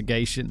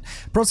investigation.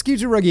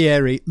 Prosecutor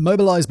Ruggieri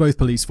mobilized both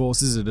police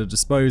forces at her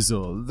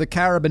disposal. The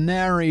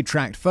Carabinieri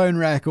tracked phone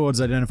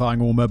records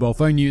identifying all mobile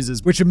phone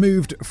users, which had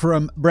moved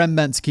from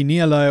Brembant to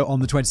Chignillo on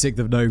the 26th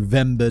of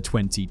November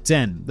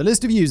 2010. The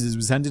list of users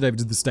was handed over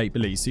to the state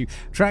police, who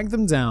tracked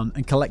them down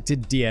and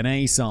collected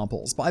DNA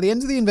samples. By the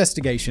end of the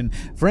investigation,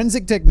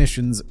 forensic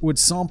technicians would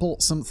sample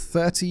some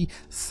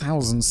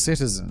 30,000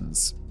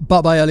 citizens.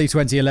 But by early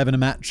 2011, a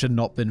match had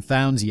not been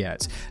found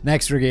yet.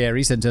 Next,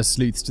 Ruggieri sent her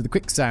sleuths to the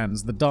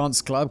Quicksands, the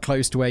dance club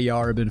close to where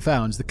Yara had been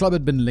found. The club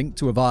had been linked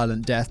to a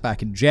violent death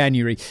back in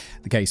January.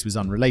 The case was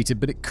unrelated,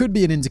 but it could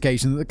be an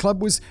indication that the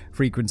club was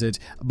frequented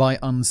by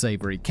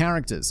unsavory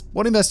characters.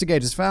 What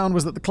investigators found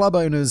was that the club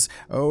owners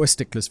were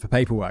sticklers for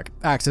paperwork.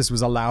 Access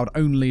was allowed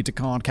only to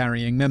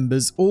card-carrying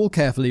members, all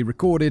carefully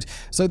recorded,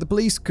 so the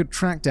police could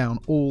track down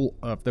all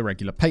of the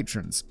regular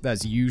patrons.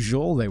 As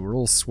usual, they were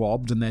all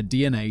swabbed and their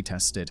DNA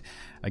tested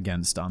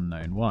against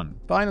Unknown 1.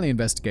 Finally,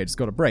 investigators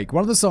got a break.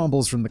 One of the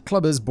samples from the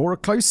clubbers bore a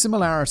close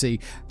similarity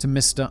to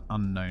Mr.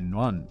 Unknown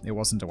 1. It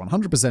wasn't a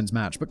 100%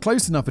 match, but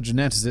close enough for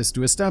geneticists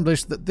to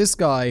establish that this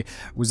guy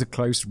was a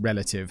close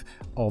relative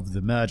of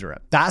the murderer.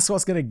 That's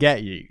what's going to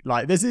get you.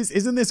 Like,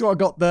 isn't this what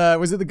got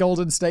was it the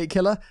Golden State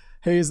Killer?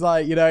 Who's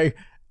like,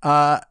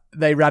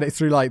 they ran it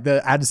through like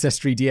the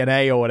Ancestry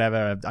DNA or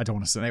whatever. I don't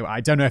want to say.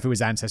 I don't know if it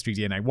was Ancestry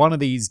DNA. One of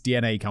these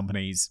DNA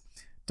companies.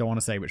 Don't want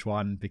to say which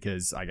one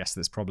because I guess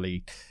there's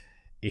probably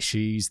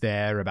issues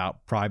there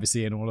about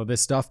privacy and all of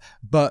this stuff.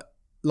 But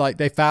like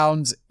they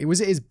found,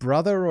 was it his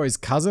brother or his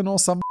cousin or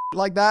something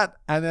like that?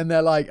 And then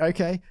they're like,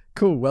 okay,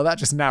 cool. Well, that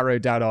just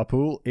narrowed down our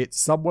pool. It's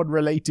someone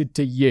related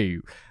to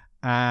you.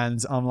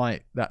 And I'm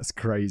like, that's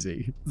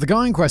crazy. The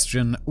guy in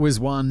question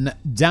was one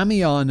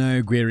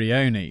Damiano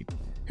Guirioni,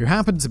 who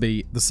happened to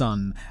be the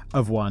son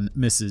of one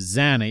Mrs.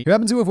 Zanni, who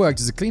happened to have worked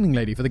as a cleaning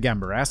lady for the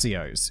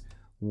Gambarassios.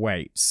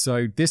 Wait,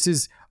 so this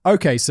is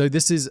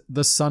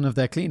the son of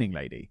their cleaning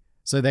lady.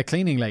 So their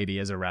cleaning lady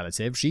is a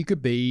relative. She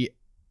could be,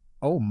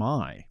 oh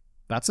my,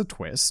 that's a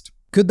twist.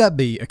 Could that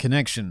be a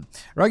connection?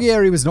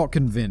 Ruggieri was not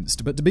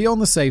convinced, but to be on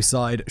the safe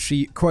side,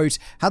 she, quote,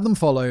 had them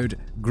followed,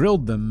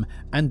 grilled them,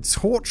 and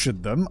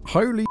tortured them.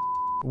 Holy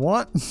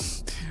what?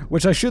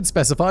 Which I should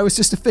specify was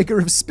just a figure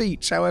of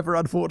speech, however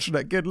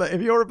unfortunate. Good luck.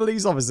 If you're a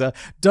police officer,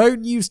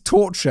 don't use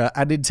torture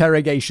and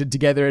interrogation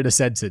together in a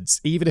sentence,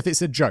 even if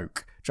it's a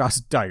joke.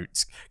 Just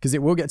don't, because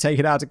it will get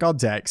taken out of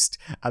context,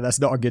 and that's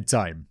not a good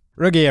time.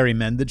 Ruggieri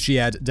meant that she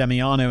had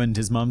Damiano and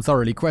his mum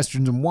thoroughly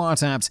questioned and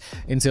wiretapped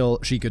until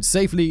she could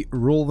safely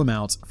rule them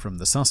out from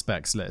the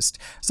suspects list.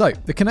 So,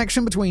 the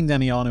connection between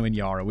Damiano and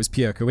Yara was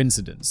pure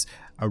coincidence.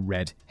 A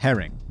red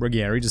herring.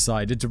 Ruggieri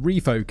decided to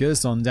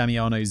refocus on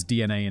Damiano's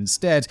DNA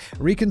instead,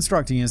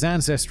 reconstructing his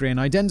ancestry and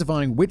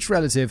identifying which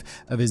relative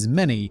of his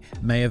many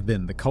may have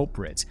been the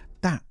culprit.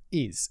 That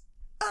is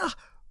a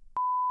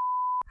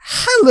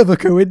hell of a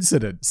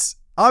coincidence.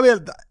 I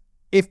mean,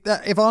 if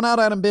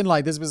Arnaldo hadn't been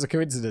like, this was a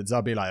coincidence,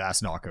 I'd be like,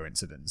 that's not a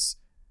coincidence.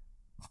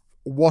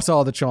 What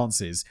are the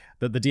chances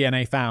that the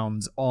DNA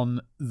found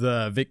on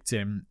the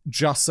victim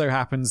just so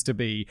happens to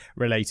be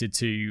related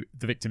to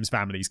the victim's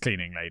family's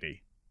cleaning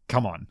lady?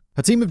 Come on.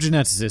 A team of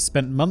geneticists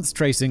spent months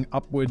tracing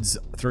upwards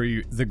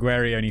through the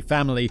Guerioni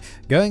family,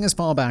 going as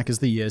far back as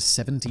the year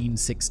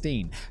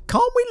 1716.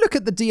 Can't we look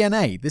at the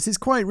DNA? This is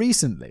quite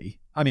recently.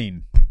 I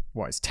mean,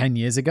 it's 10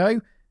 years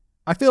ago?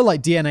 I feel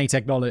like DNA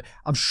technology,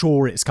 I'm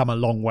sure it's come a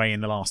long way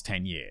in the last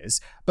 10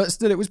 years, but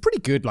still it was pretty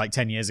good like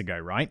 10 years ago,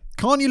 right?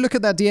 Can't you look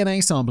at that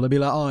DNA sample and be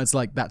like, oh, it's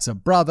like, that's a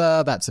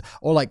brother,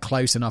 or like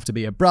close enough to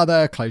be a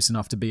brother, close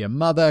enough to be a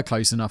mother,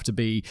 close enough to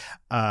be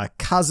a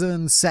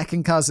cousin,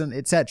 second cousin,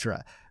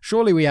 etc.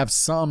 Surely we have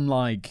some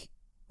like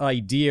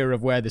idea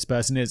of where this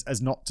person is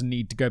as not to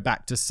need to go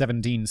back to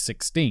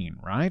 1716,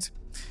 right?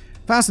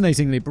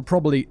 Fascinatingly, but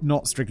probably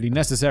not strictly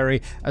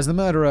necessary, as the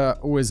murderer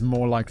was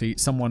more likely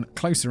someone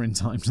closer in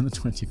time to the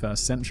 21st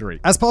century.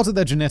 As part of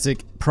their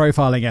genetic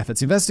profiling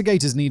efforts,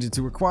 investigators needed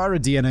to acquire a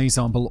DNA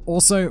sample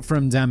also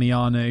from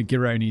Damiano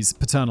Gironi's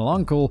paternal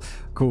uncle,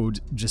 called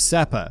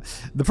Giuseppe.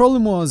 The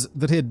problem was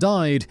that he had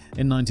died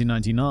in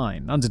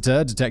 1999.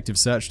 Undeterred,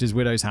 detectives searched his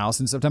widow's house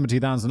in September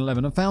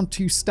 2011 and found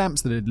 2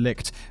 stamps that had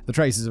licked. The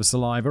traces of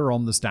saliva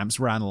on the stamps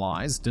were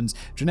analysed, and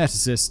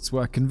geneticists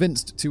were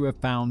convinced to have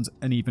found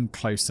an even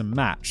closer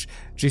match.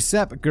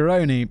 Giuseppe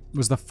Gironi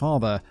was the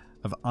father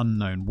of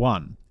unknown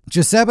one.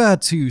 Giuseppe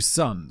had 2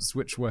 sons,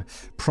 which were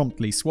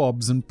promptly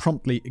swabs and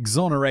promptly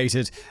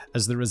exonerated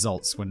as the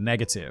results were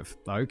negative.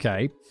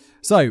 Okay.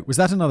 So, was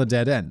that another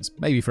dead end?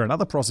 Maybe for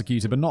another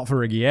prosecutor, but not for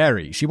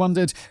Ruggieri. She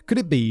wondered, could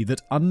it be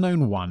that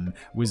unknown one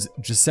was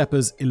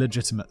Giuseppe's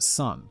illegitimate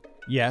son?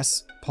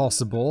 Yes,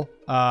 possible.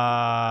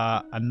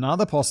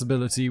 Another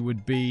possibility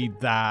would be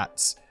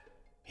that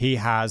he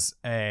has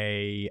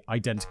a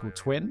identical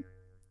twin.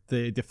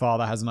 The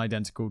father has an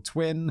identical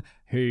twin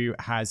who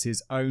has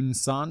his own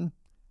son,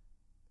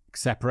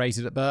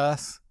 separated at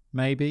birth,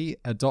 maybe,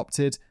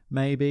 adopted,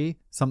 maybe,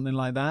 something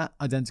like that.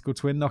 Identical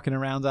twin knocking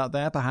around out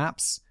there,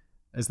 perhaps.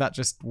 Is that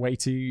just way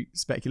too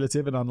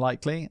speculative and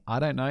unlikely? I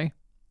don't know.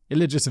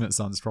 Illegitimate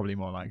son's probably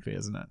more likely,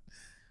 isn't it?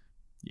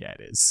 Yeah,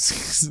 it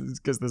is.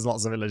 Because there's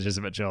lots of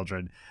illegitimate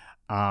children,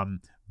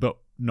 but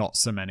not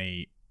so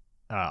many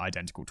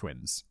identical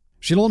twins.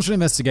 She launched an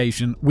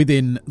investigation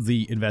within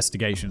the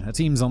investigation. Her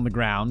teams on the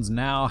ground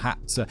now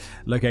had to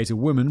locate a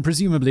woman,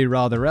 presumably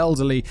rather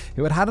elderly,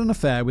 who had had an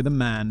affair with a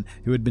man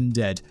who had been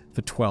dead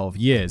for 12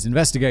 years.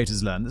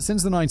 Investigators learned that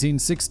since the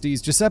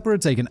 1960s, Giuseppe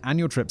had taken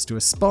annual trips to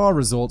a spa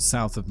resort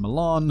south of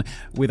Milan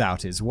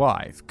without his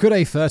wife. Could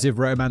a furtive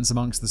romance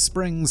amongst the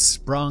springs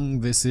sprung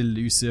this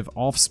elusive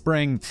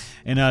offspring?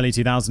 In early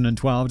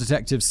 2012,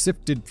 detectives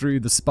sifted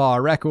through the spa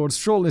records,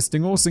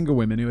 shortlisting all single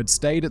women who had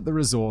stayed at the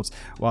resort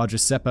while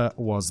Giuseppe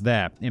was there.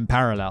 In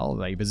parallel,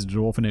 they visited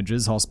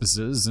orphanages,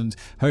 hospices, and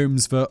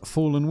homes for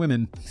fallen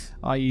women,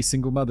 i.e.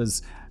 single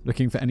mothers,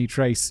 looking for any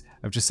trace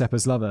of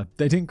Giuseppe's lover.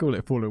 They didn't call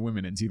it fallen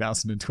women in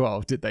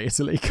 2012, did they,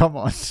 Italy? Come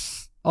on.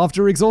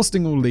 After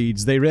exhausting all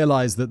leads, they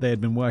realized that they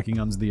had been working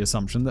under the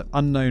assumption that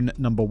unknown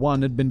number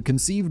 1 had been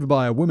conceived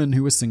by a woman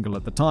who was single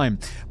at the time.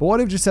 But what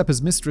if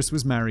Giuseppe's mistress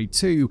was married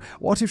too?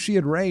 What if she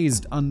had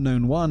raised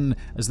unknown 1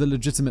 as the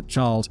legitimate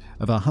child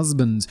of her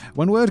husband?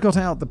 When word got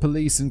out, the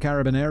police and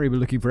Carabinieri were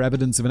looking for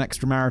evidence of an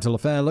extramarital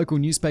affair. Local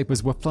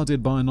newspapers were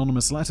flooded by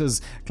anonymous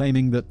letters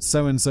claiming that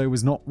so-and-so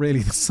was not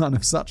really the son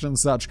of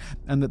such-and-such,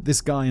 and that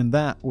this guy and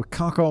that were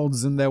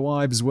cuckolds and their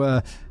wives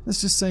were, let's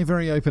just say,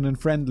 very open and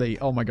friendly.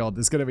 Oh my god,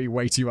 there's going to be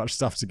way too much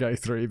stuff to go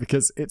through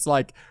because it's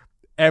like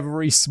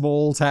every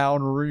small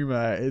town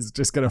rumor is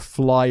just going to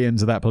fly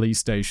into that police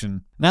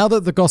station. Now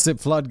that the gossip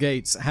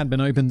floodgates had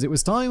been opened, it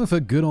was time for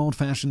a good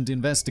old-fashioned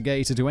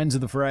investigator to enter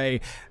the fray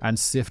and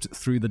sift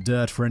through the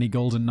dirt for any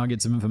golden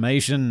nuggets of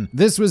information.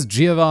 This was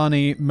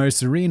Giovanni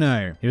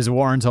Moserino. He was a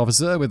warrant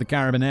officer with the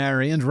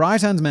Carabinieri and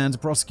right-hand man to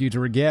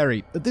prosecutor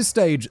Ruggieri. At this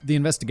stage, the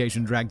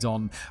investigation dragged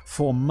on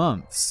for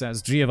months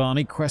as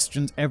Giovanni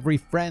questioned every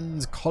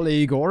friend,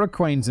 colleague, or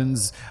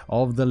acquaintance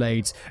of the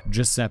late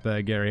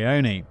Giuseppe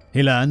Gironi.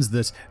 He learned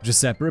that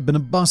Giuseppe had been a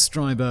bus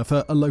driver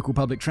for a local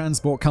public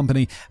transport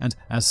company, and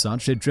as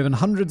such had driven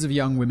hundreds of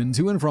young women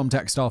to and from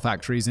textile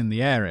factories in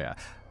the area.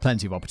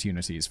 Plenty of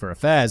opportunities for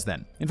affairs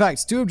then. In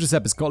fact, 2 of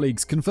Giuseppe's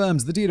colleagues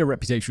confirmed that he had a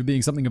reputation for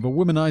being something of a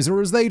womanizer,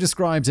 or as they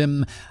described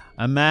him,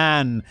 a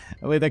man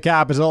with a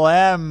capital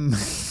M.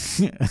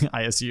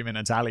 I assume in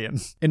Italian.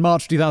 In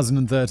March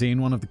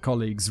 2013, one of the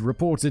colleagues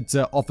reported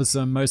to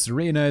Officer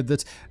Mosarino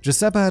that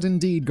Giuseppe had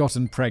indeed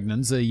gotten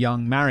pregnant, a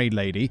young married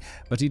lady,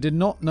 but he did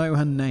not know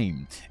her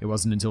name. It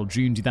wasn't until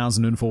June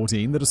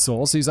 2014 that a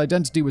source whose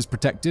identity was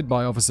protected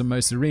by Officer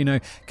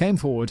Mosarino came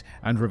forward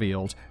and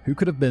revealed who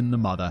could have been the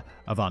mother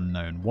of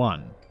unknown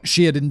one.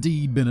 She had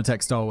indeed been a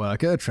textile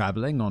worker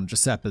traveling on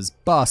Giuseppe's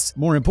bus.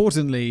 More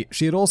importantly,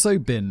 she had also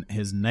been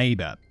his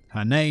neighbor.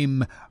 Her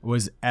name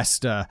was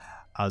Esther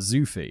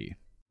Azufi.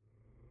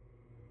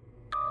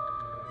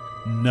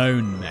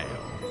 Known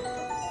male.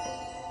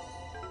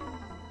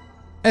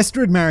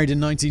 Esther had married in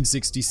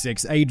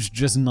 1966, aged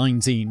just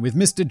 19, with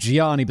Mr.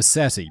 Gianni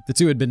Bassetti. The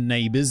two had been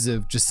neighbours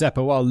of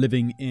Giuseppe while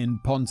living in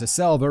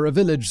Ponteselva, a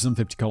village some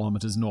 50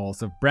 kilometres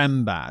north of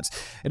Brembat.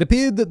 It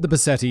appeared that the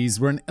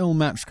Bassettis were an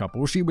ill-matched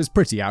couple. She was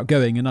pretty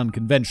outgoing and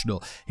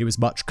unconventional. He was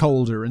much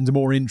colder and a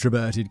more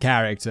introverted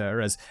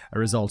character as a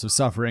result of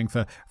suffering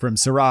from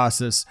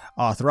psoriasis,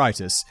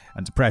 arthritis,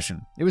 and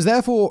depression. It was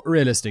therefore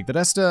realistic that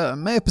Esther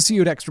may have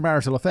pursued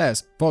extramarital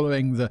affairs.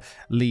 Following the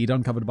lead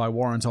uncovered by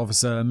Warrant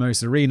Officer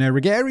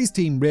Mosarino, Gary's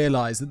team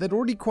realised that they'd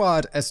already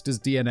acquired Esther's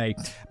DNA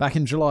back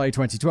in July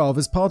 2012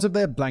 as part of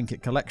their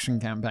blanket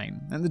collection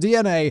campaign, and the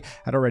DNA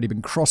had already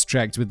been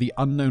cross-checked with the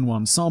unknown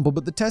one sample,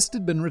 but the test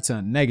had been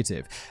returned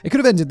negative. It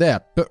could have ended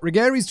there, but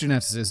Rigeri's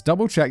geneticist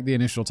double-checked the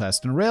initial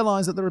test and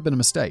realised that there had been a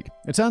mistake.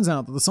 It turns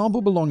out that the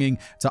sample belonging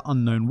to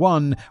unknown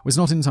one was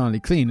not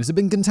entirely clean. It had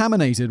been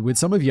contaminated with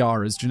some of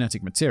Yara's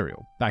genetic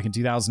material. Back in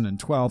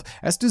 2012,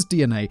 Esther's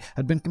DNA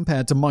had been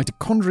compared to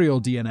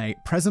mitochondrial DNA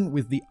present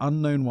with the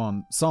unknown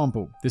one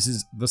sample. This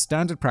is the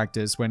standard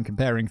practice when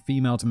comparing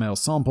female to male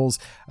samples,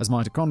 as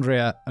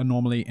mitochondria are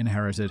normally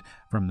inherited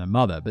from their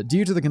mother. But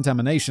due to the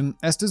contamination,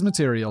 Esther's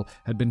material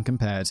had been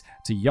compared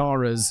to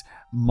Yara's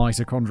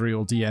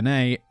mitochondrial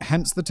DNA,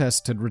 hence the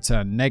test had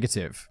returned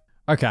negative.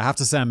 Okay, I have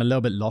to say I'm a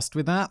little bit lost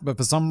with that, but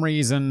for some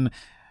reason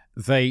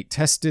they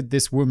tested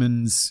this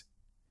woman's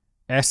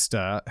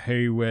Esther,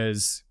 who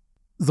was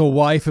the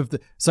wife of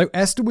the... So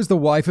Esther was the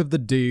wife of the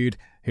dude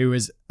who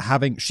was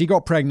she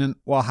got pregnant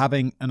while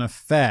having an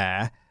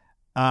affair.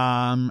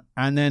 And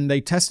then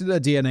they tested her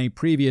DNA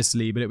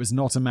previously, but it was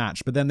not a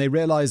match. But then they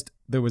realized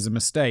there was a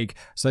mistake,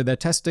 so they're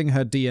testing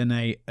her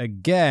DNA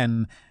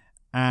again,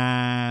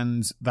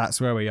 and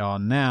that's where we are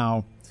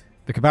now.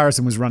 The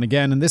comparison was run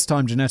again, and this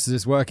time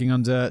geneticists working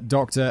under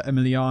Dr.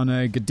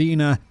 Emiliano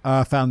Godina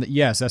found that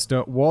yes,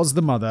 Esther was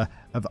the mother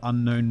of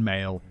unknown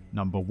male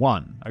number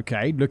one.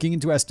 Okay, looking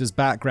into Esther's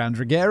background,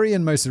 Rigeri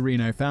and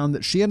Mosarino found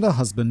that she and her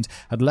husband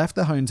had left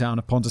their hometown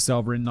of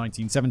Ponteselva in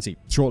 1970.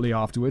 Shortly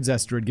afterwards,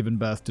 Esther had given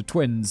birth to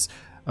twins,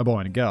 a boy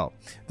and a girl.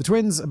 The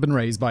twins had been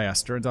raised by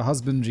Esther and her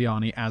husband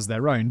Gianni as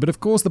their own, but of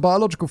course the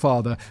biological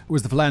father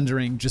was the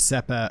philandering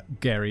Giuseppe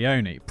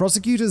Garioni.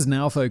 Prosecutors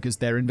now focused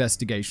their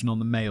investigation on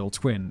the male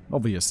twin,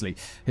 obviously.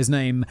 His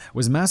name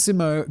was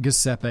Massimo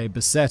Giuseppe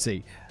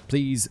Bassetti.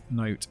 Please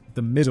note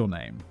the middle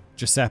name,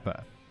 Giuseppe.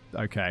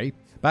 Okay.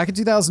 Back in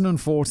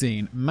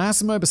 2014,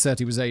 Massimo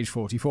Bassetti was age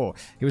 44.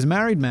 He was a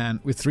married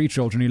man with 3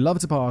 children who loved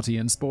to party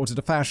and sported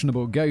a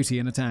fashionable goatee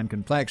and a tan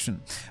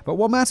complexion. But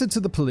what mattered to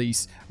the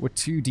police were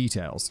 2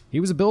 details. He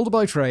was a builder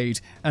by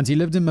trade, and he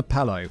lived in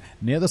Mapello,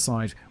 near the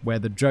site where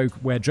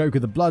Joker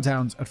the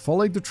Bloodhound had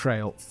followed the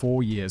trail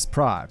 4 years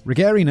prior.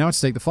 Rigeri now had to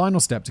take the final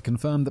step to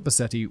confirm that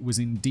Bassetti was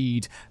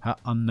indeed her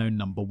unknown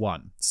number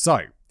one.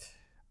 So,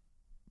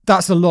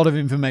 that's a lot of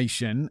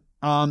information.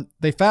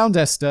 They found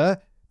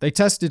Esther. They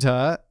tested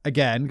her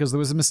again because there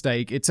was a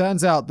mistake. It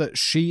turns out that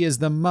she is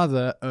the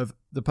mother of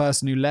the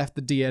person who left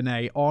the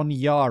DNA on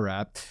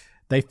Yara.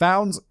 They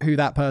found who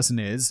that person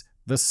is,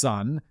 the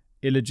son,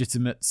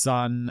 illegitimate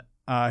son,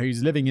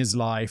 who's living his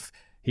life.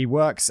 He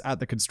works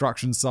at the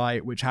construction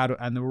site,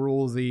 and there were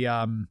all the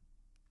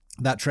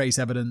that trace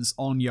evidence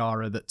on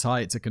Yara that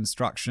tie it to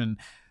construction.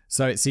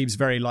 So it seems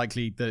very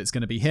likely that it's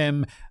going to be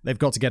him. They've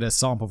got to get a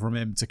sample from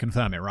him to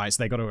confirm it, right?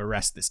 So they got to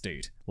arrest this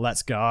dude.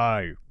 Let's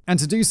go. And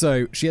to do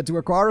so, she had to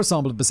acquire a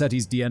sample of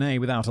Bassetti's DNA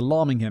without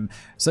alarming him.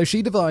 So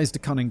she devised a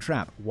cunning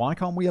trap. Why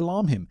can't we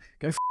alarm him?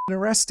 Go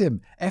arrest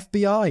him.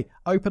 FBI,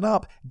 open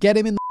up. Get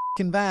him in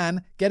the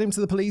van. Get him to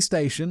the police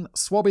station.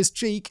 Swab his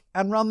cheek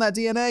and run that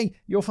DNA.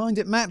 You'll find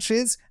it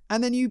matches.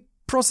 And then you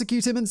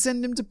prosecute him and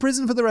send him to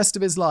prison for the rest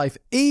of his life.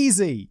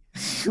 Easy.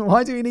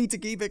 Why do we need to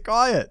keep it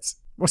quiet?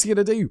 What's he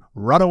going to do?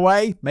 Run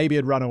away? Maybe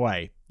he'd run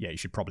away. Yeah, you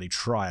should probably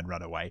try and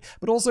run away.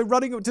 But also,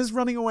 does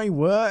running away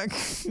work?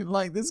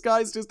 Like, this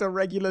guy's just a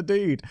regular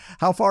dude.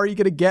 How far are you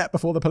going to get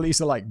before the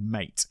police are like,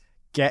 mate,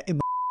 get in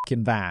the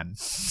van?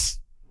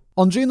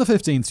 On June the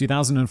 15th,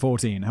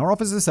 2014, her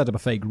officers set up a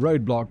fake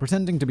roadblock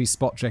pretending to be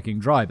spot-checking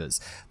drivers.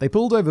 They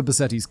pulled over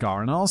Bassetti's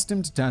car and asked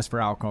him to test for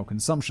alcohol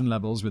consumption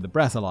levels with a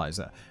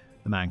breathalyzer.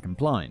 The man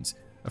complied.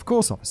 Of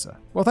course, officer.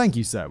 Well, thank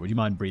you, sir. Would you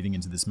mind breathing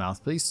into this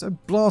mouth, please? So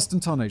blast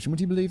and tarnation.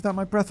 Would you believe that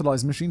my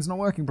breathalyzer machine's not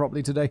working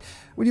properly today?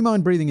 Would you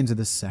mind breathing into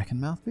this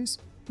second mouth, please?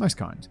 Most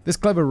kind. This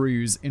clever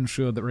ruse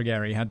ensured that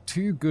Ruggeri had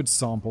 2 good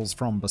samples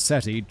from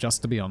Bassetti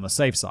just to be on the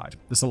safe side.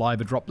 The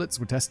saliva droplets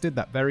were tested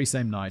that very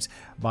same night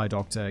by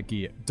Dr.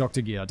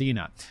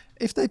 Giardina.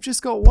 If they've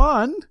just got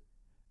one,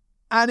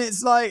 and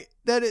it's like,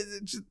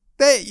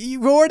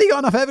 you've already got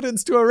enough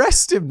evidence to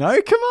arrest him,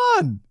 no? Come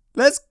on,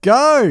 let's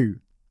go.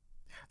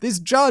 This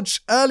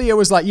judge earlier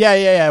was like,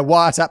 yeah,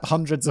 wiretap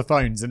hundreds of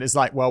phones. And it's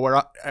like, well,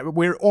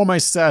 we're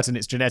almost certain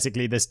it's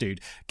genetically this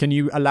dude. Can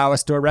you allow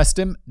us to arrest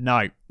him?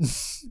 No.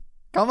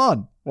 Come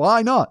on,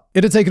 why not?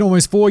 It had taken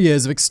almost 4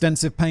 years of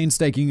extensive,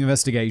 painstaking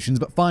investigations,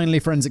 but finally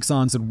forensic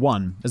science had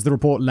won. As the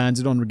report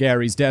landed on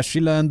Ruggeri's desk,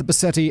 she learned that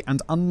Bassetti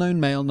and unknown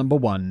male number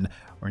 1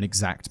 were an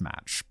exact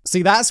match.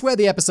 See, that's where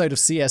the episode of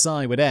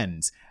CSI would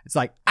end. It's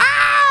like,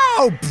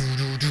 ow!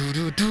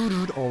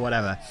 Or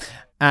whatever.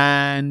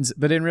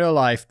 But in real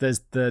life,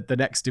 there's the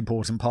next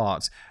important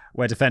part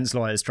where defense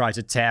lawyers try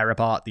to tear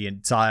apart the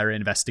entire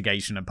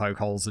investigation and poke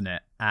holes in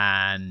it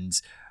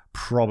and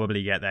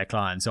probably get their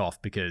clients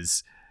off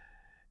because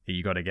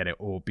you got to get it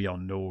all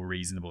beyond all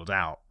reasonable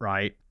doubt,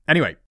 right?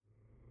 Anyway,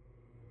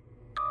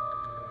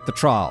 the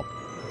trial.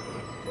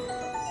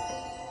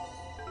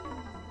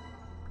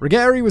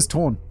 Ruggeri was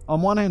torn.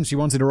 On one hand, she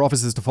wanted her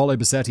officers to follow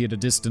Bassetti at a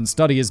distance,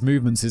 study his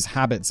movements, his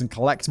habits, and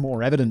collect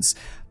more evidence.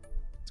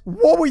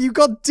 Whoa, you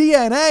got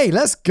DNA!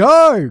 Let's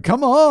go!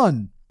 Come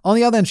on! On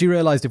the other hand, she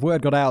realized if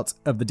word got out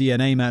of the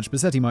DNA match,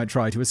 Bassetti might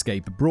try to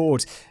escape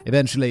abroad.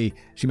 Eventually,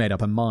 she made up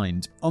her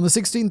mind. On the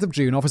 16th of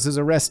June, officers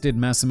arrested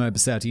Massimo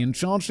Bassetti and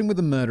charged him with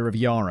the murder of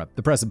Yara.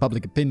 The press and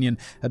public opinion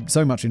had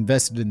so much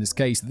invested in this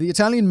case that the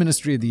Italian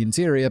Ministry of the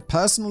Interior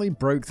personally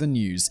broke the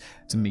news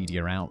to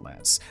media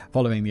outlets.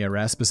 Following the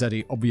arrest,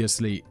 Bassetti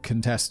obviously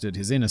contested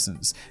his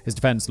innocence. His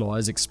defense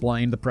lawyers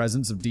explained the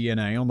presence of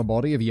DNA on the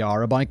body of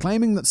Yara by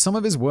claiming that some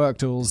of his work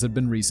tools had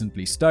been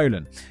recently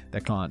stolen.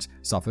 Their client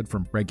suffered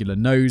from regular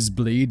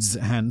nosebleeds,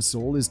 hand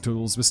sore, his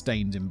tools were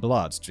stained in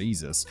blood.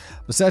 Jesus.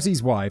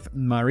 Bassetti's wife,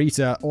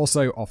 Marita,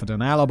 also offered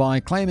an alibi,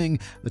 claiming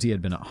that he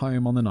had been at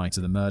home on the night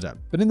of the murder.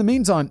 But in the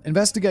meantime,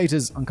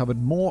 investigators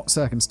uncovered more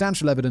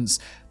circumstantial evidence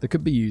that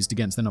could be used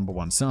against the number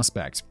 1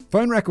 suspect.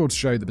 Phone records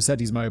show that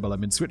Bassetti's mobile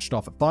had been switched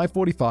off at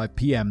 5:45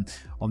 p.m.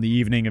 on the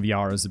evening of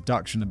Yara's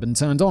abduction and been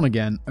turned on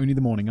again only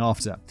the morning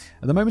after.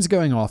 At the moment of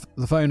going off,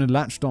 the phone had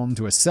latched on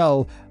to a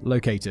cell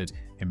located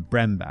in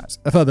Brembad.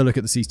 A further look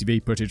at the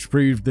CCTV footage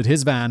proved that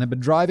his van had been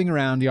driving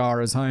around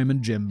Yara's home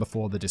and gym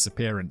before the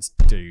disappearance.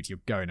 Dude, you're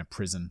going to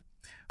prison.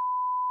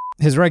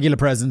 His regular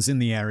presence in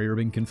the area had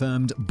been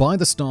confirmed by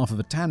the staff of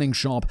a tanning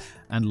shop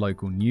and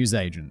local news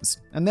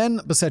agents. And then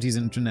Bassetti's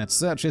internet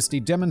search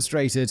history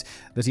demonstrated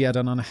that he had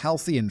an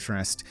unhealthy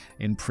interest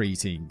in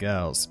preteen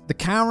girls. The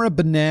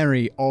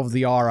Carabinieri of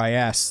the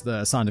RIS,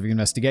 the Scientific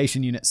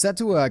Investigation Unit, set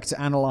to work to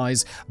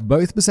analyze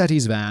both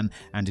Bassetti's van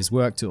and his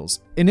work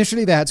tools.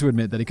 Initially, they had to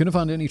admit that he couldn't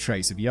find any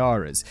trace of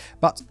Yara's,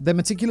 but their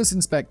meticulous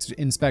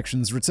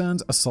inspections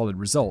returned a solid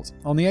result.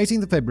 On the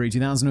 18th of February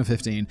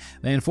 2015,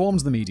 they informed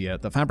the media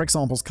that fabric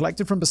samples collected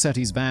from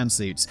Bassetti's van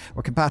seats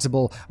were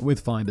compatible with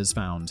fibers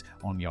found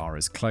on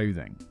Yara's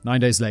clothing.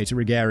 9 days later,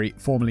 Ruggeri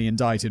formally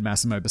indicted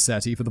Massimo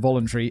Bassetti for the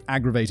voluntary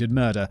aggravated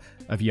murder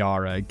of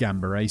Yara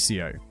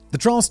Gambarasio. The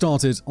trial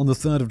started on the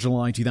 3rd of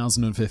July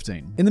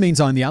 2015. In the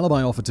meantime, the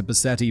alibi offered to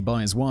Bassetti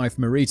by his wife,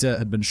 Marita,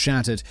 had been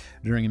shattered.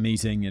 During a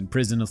meeting in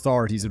prison,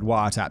 authorities had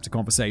wiretapped a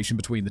conversation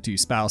between the two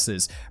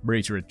spouses.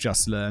 Marita had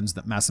just learned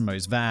that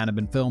Massimo's van had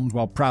been filmed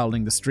while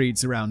prowling the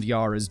streets around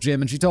Yara's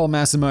gym, and she told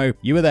Massimo,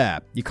 "You were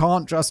there. You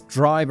can't just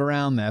drive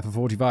around there for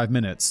 45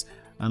 minutes.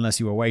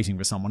 Unless you were waiting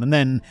for someone. And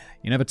then,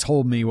 you never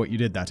told me what you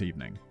did that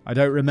evening. I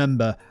don't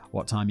remember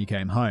what time you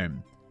came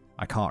home.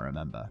 I can't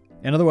remember."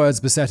 In other words,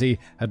 Bassetti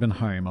had been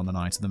home on the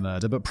night of the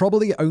murder, but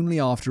probably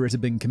only after it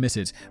had been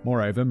committed.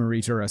 Moreover,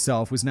 Marita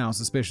herself was now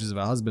suspicious of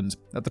her husband.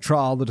 At the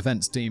trial, the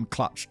defense team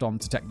clutched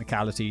onto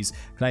technicalities,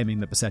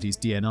 claiming that Bassetti's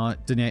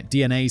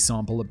DNA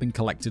sample had been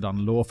collected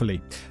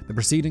unlawfully. The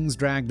proceedings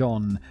dragged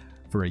on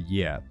for a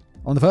year.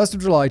 On the 1st of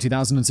July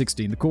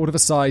 2016, the Court of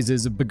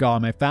Assizes of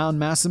Bergamo found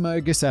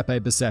Massimo Giuseppe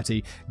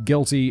Bassetti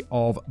guilty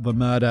of the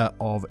murder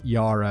of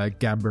Yara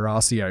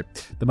Gambarasio.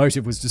 The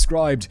motive was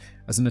described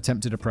as an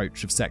attempted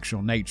approach of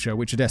sexual nature,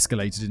 which had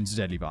escalated into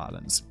deadly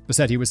violence.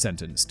 Bassetti was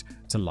sentenced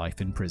to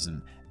life in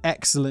prison.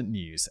 Excellent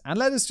news. And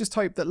let us just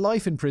hope that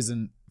life in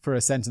prison for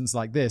a sentence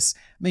like this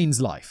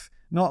means life.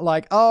 Not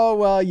like, oh,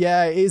 well,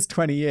 yeah, it is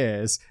 20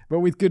 years,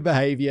 but with good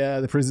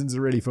behavior, the prisons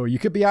are really full. You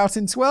could be out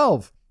in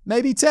 12.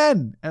 Maybe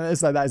 10. And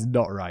it's like, that is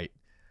not right.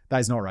 That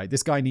is not right.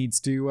 This guy needs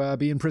to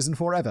be in prison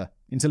forever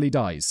until he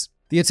dies.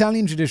 The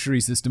Italian judiciary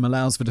system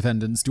allows for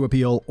defendants to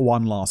appeal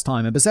one last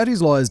time, and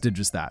Bassetti's lawyers did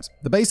just that.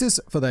 The basis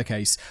for their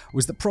case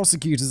was that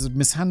prosecutors had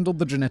mishandled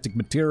the genetic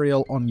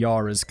material on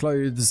Yara's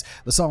clothes,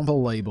 the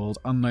sample labeled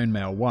Unknown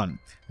Male 1.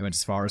 They went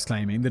as far as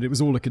claiming that it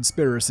was all a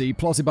conspiracy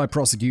plotted by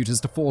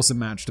prosecutors to force a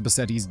match to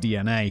Bassetti's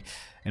DNA.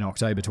 In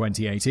October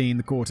 2018,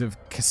 the Court of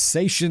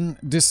Cassation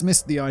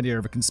dismissed the idea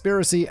of a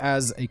conspiracy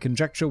as a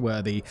conjecture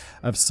worthy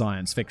of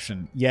science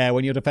fiction. Yeah,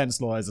 when your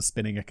defense lawyers are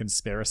spinning a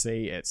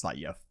conspiracy, it's like,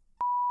 yeah.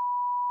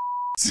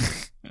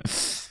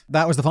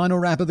 That was the final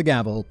rap of the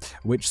gavel,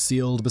 which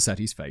sealed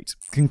Bassetti's fate.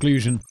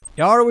 Conclusion.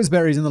 Yara was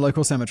buried in the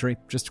local cemetery,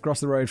 just across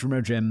the road from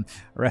her gym,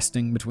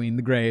 resting between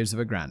the graves of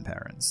her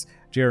grandparents.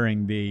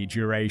 During the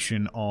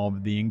duration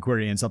of the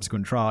inquiry and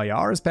subsequent trial,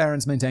 Yara's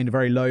parents maintained a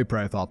very low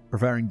profile,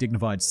 preferring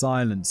dignified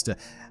silence to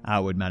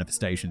outward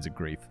manifestations of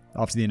grief.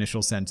 After the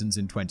initial sentence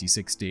in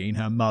 2016,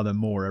 her mother,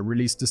 Maura,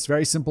 released a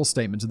very simple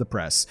statement to the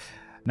press.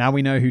 Now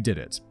we know who did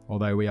it,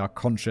 although we are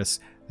conscious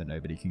that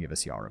nobody can give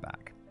us Yara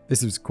back.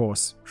 This is, of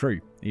course,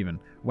 true. Even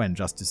when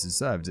justice is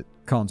served, it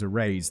can't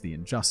erase the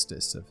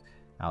injustice of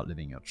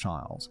outliving your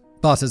child.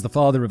 But as the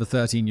father of a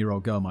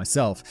 13-year-old girl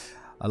myself,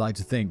 I like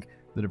to think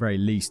that at very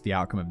least the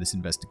outcome of this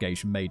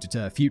investigation may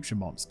deter future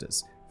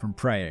monsters from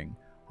preying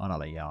on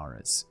other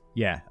Yaras.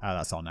 Yeah,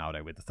 that's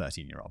Arnaldo with the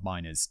 13-year-old.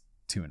 Mine is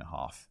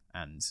 2.5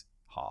 and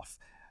half.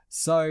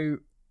 So,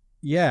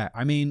 yeah,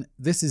 I mean,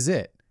 this is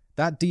it.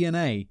 That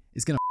DNA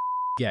is going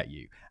to get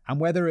you. And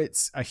whether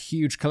it's a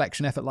huge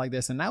collection effort like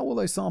this, and now all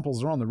those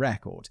samples are on the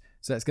record,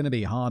 so it's going to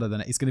be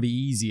it's going to be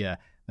easier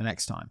the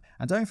next time.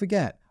 And don't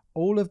forget,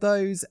 all of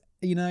those,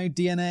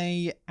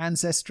 DNA,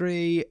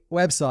 ancestry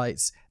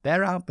websites,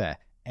 they're out there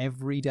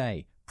every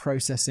day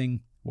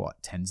processing,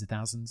 tens of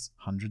thousands,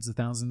 hundreds of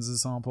thousands of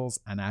samples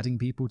and adding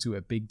people to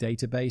a big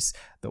database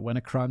that when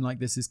a crime like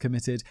this is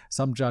committed,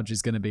 some judge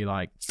is going to be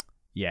like,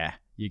 yeah,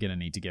 you're going to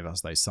need to give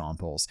us those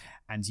samples.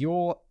 And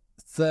your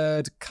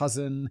third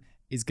cousin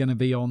is going to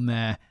be on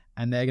there,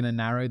 and they're going to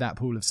narrow that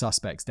pool of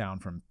suspects down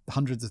from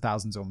hundreds of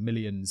thousands or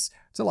millions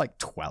to like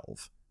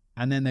 12.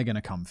 And then they're going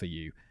to come for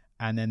you,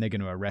 and then they're going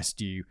to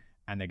arrest you,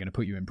 and they're going to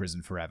put you in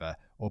prison forever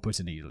or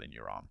put a needle in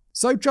your arm.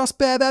 So just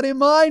bear that in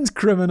mind,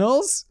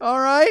 criminals, all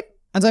right?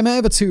 And I may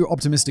have a too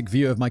optimistic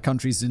view of my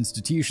country's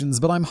institutions,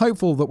 but I'm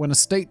hopeful that when a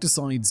state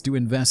decides to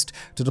invest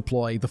to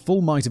deploy the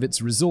full might of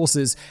its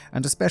resources,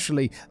 and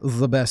especially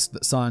the best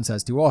that science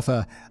has to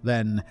offer,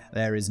 then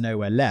there is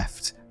nowhere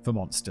left for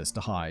monsters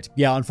to hide.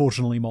 Yeah,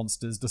 unfortunately,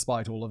 monsters,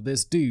 despite all of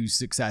this, do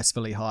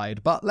successfully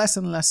hide, but less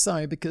and less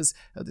so because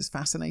of this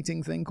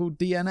fascinating thing called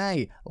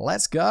DNA.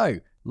 Let's go.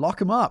 Lock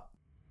them up.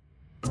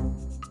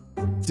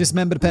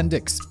 Dismembered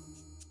appendix.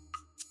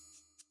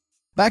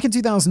 Back in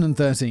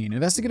 2013,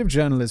 investigative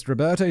journalist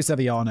Roberto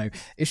Saviano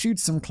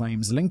issued some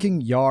claims linking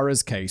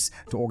Yara's case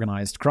to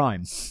organized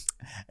crime.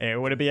 It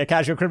wouldn't be a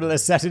casual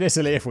criminalist set in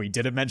Italy if we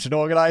didn't mention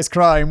organized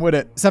crime, would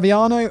it?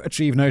 Saviano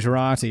achieved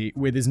notoriety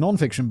with his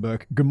non-fiction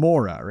book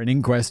Gomorrah, an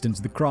inquest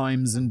into the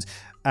crimes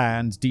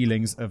and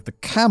dealings of the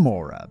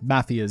Camorra,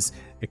 mafia's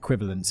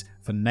equivalent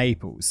for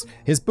Naples.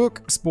 His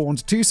book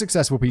spawned 2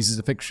 successful pieces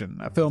of fiction,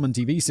 a film and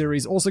TV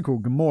series also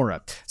called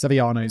Gomorrah.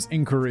 Saviano's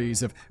inquiries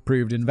have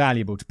proved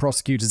invaluable to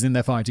prosecutors in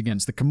their fight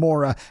against the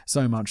Camorra,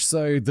 so much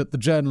so that the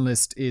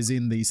journalist is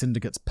in the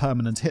syndicate's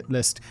permanent hit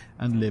list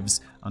and lives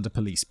under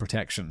police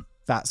protection.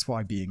 That's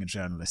why being a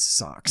journalist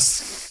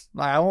sucks.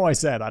 Like I always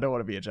said, I don't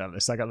want to be a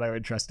journalist. I got no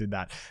interest in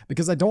that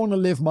because I don't want to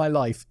live my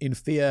life in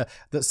fear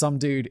that some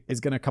dude is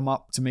going to come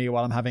up to me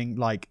while I'm having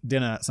like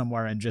dinner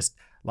somewhere and just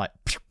like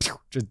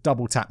just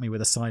double tap me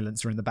with a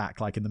silencer in the back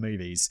like in the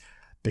movies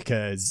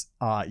because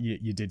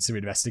you did some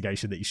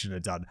investigation that you shouldn't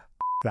have done.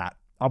 That.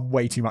 I'm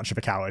way too much of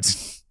a coward.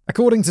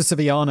 According to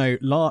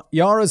Saviano,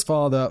 Yara's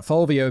father,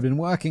 Fulvio, had been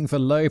working for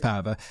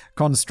Lopav, a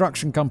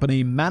construction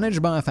company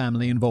managed by a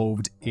family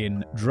involved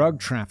in drug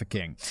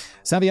trafficking.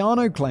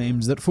 Saviano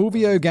claimed that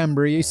Fulvio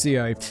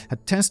Gambricio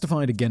had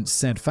testified against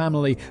said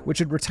family, which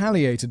had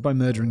retaliated by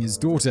murdering his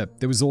daughter.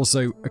 There was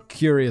also a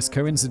curious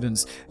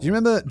coincidence. Do you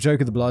remember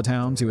Joker the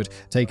Bloodhound, who had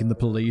taken the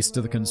police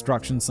to the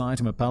construction site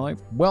in Mapello?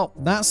 Well,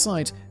 that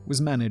site was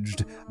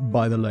managed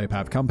by the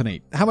Lopav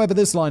company. However,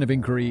 this line of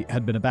inquiry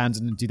had been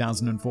abandoned in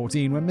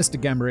 2014 when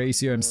Mr.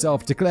 Gambricio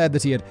himself declared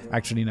that he had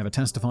actually never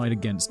testified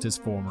against his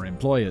former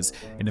employers.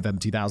 In November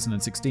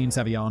 2016,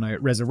 Saviano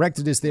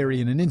resurrected his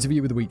theory in an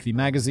interview with the Weekly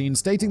magazine,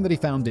 stating that he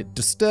found it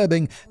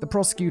disturbing the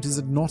prosecutors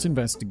had not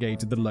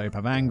investigated the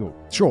Lopav angle.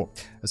 Sure,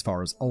 as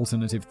far as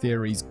alternative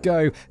theories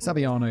go,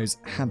 Saviano's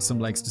had some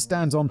legs to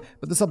stand on,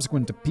 but the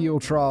subsequent appeal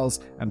trials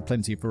and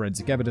plenty of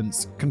forensic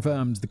evidence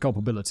confirmed the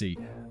culpability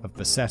of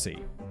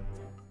Bassetti.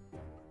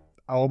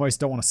 I almost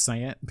don't want to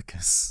say it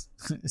because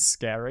it's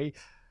scary,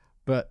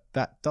 but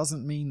that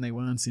doesn't mean they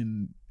weren't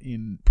in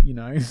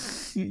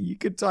you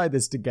could tie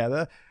this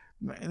together.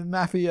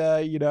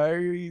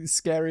 Mafia,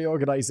 scary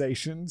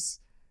organizations,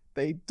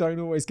 they don't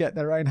always get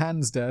their own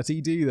hands dirty,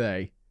 do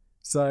they?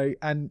 So,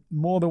 and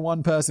more than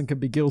one person can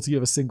be guilty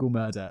of a single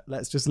murder.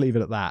 Let's just leave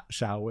it at that,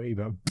 shall we?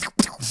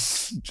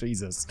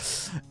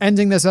 Jesus.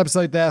 Ending this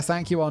episode there.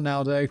 Thank you,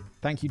 Arnaldo.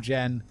 Thank you,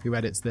 Jen, who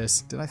edits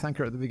this. Did I thank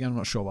her at the beginning? I'm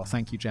not sure. Well,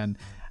 thank you, Jen.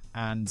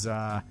 And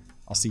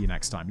I'll see you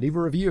next time. Leave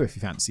a review if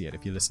you fancy it,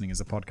 if you're listening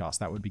as a podcast.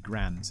 That would be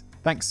grand.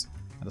 Thanks,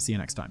 and I'll see you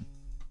next time.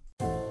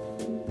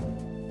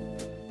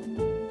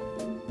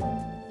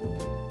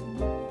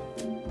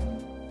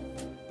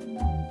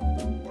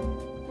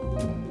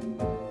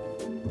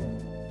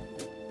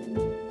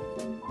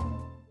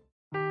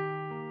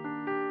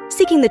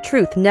 Seeking the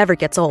truth never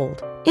gets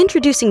old.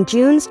 Introducing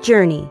June's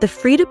Journey, the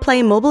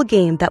free-to-play mobile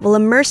game that will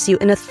immerse you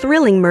in a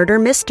thrilling murder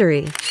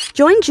mystery.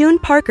 Join June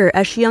Parker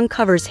as she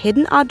uncovers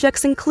hidden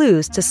objects and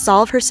clues to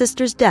solve her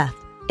sister's death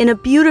in a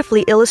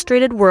beautifully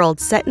illustrated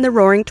world set in the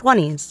Roaring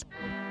 '20s.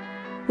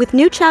 With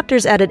new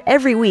chapters added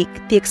every week,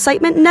 the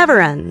excitement never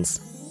ends.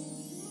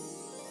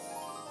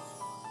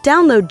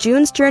 Download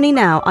June's Journey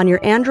now on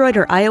your Android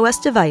or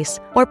iOS device,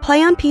 or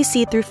play on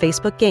PC through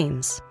Facebook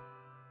Games.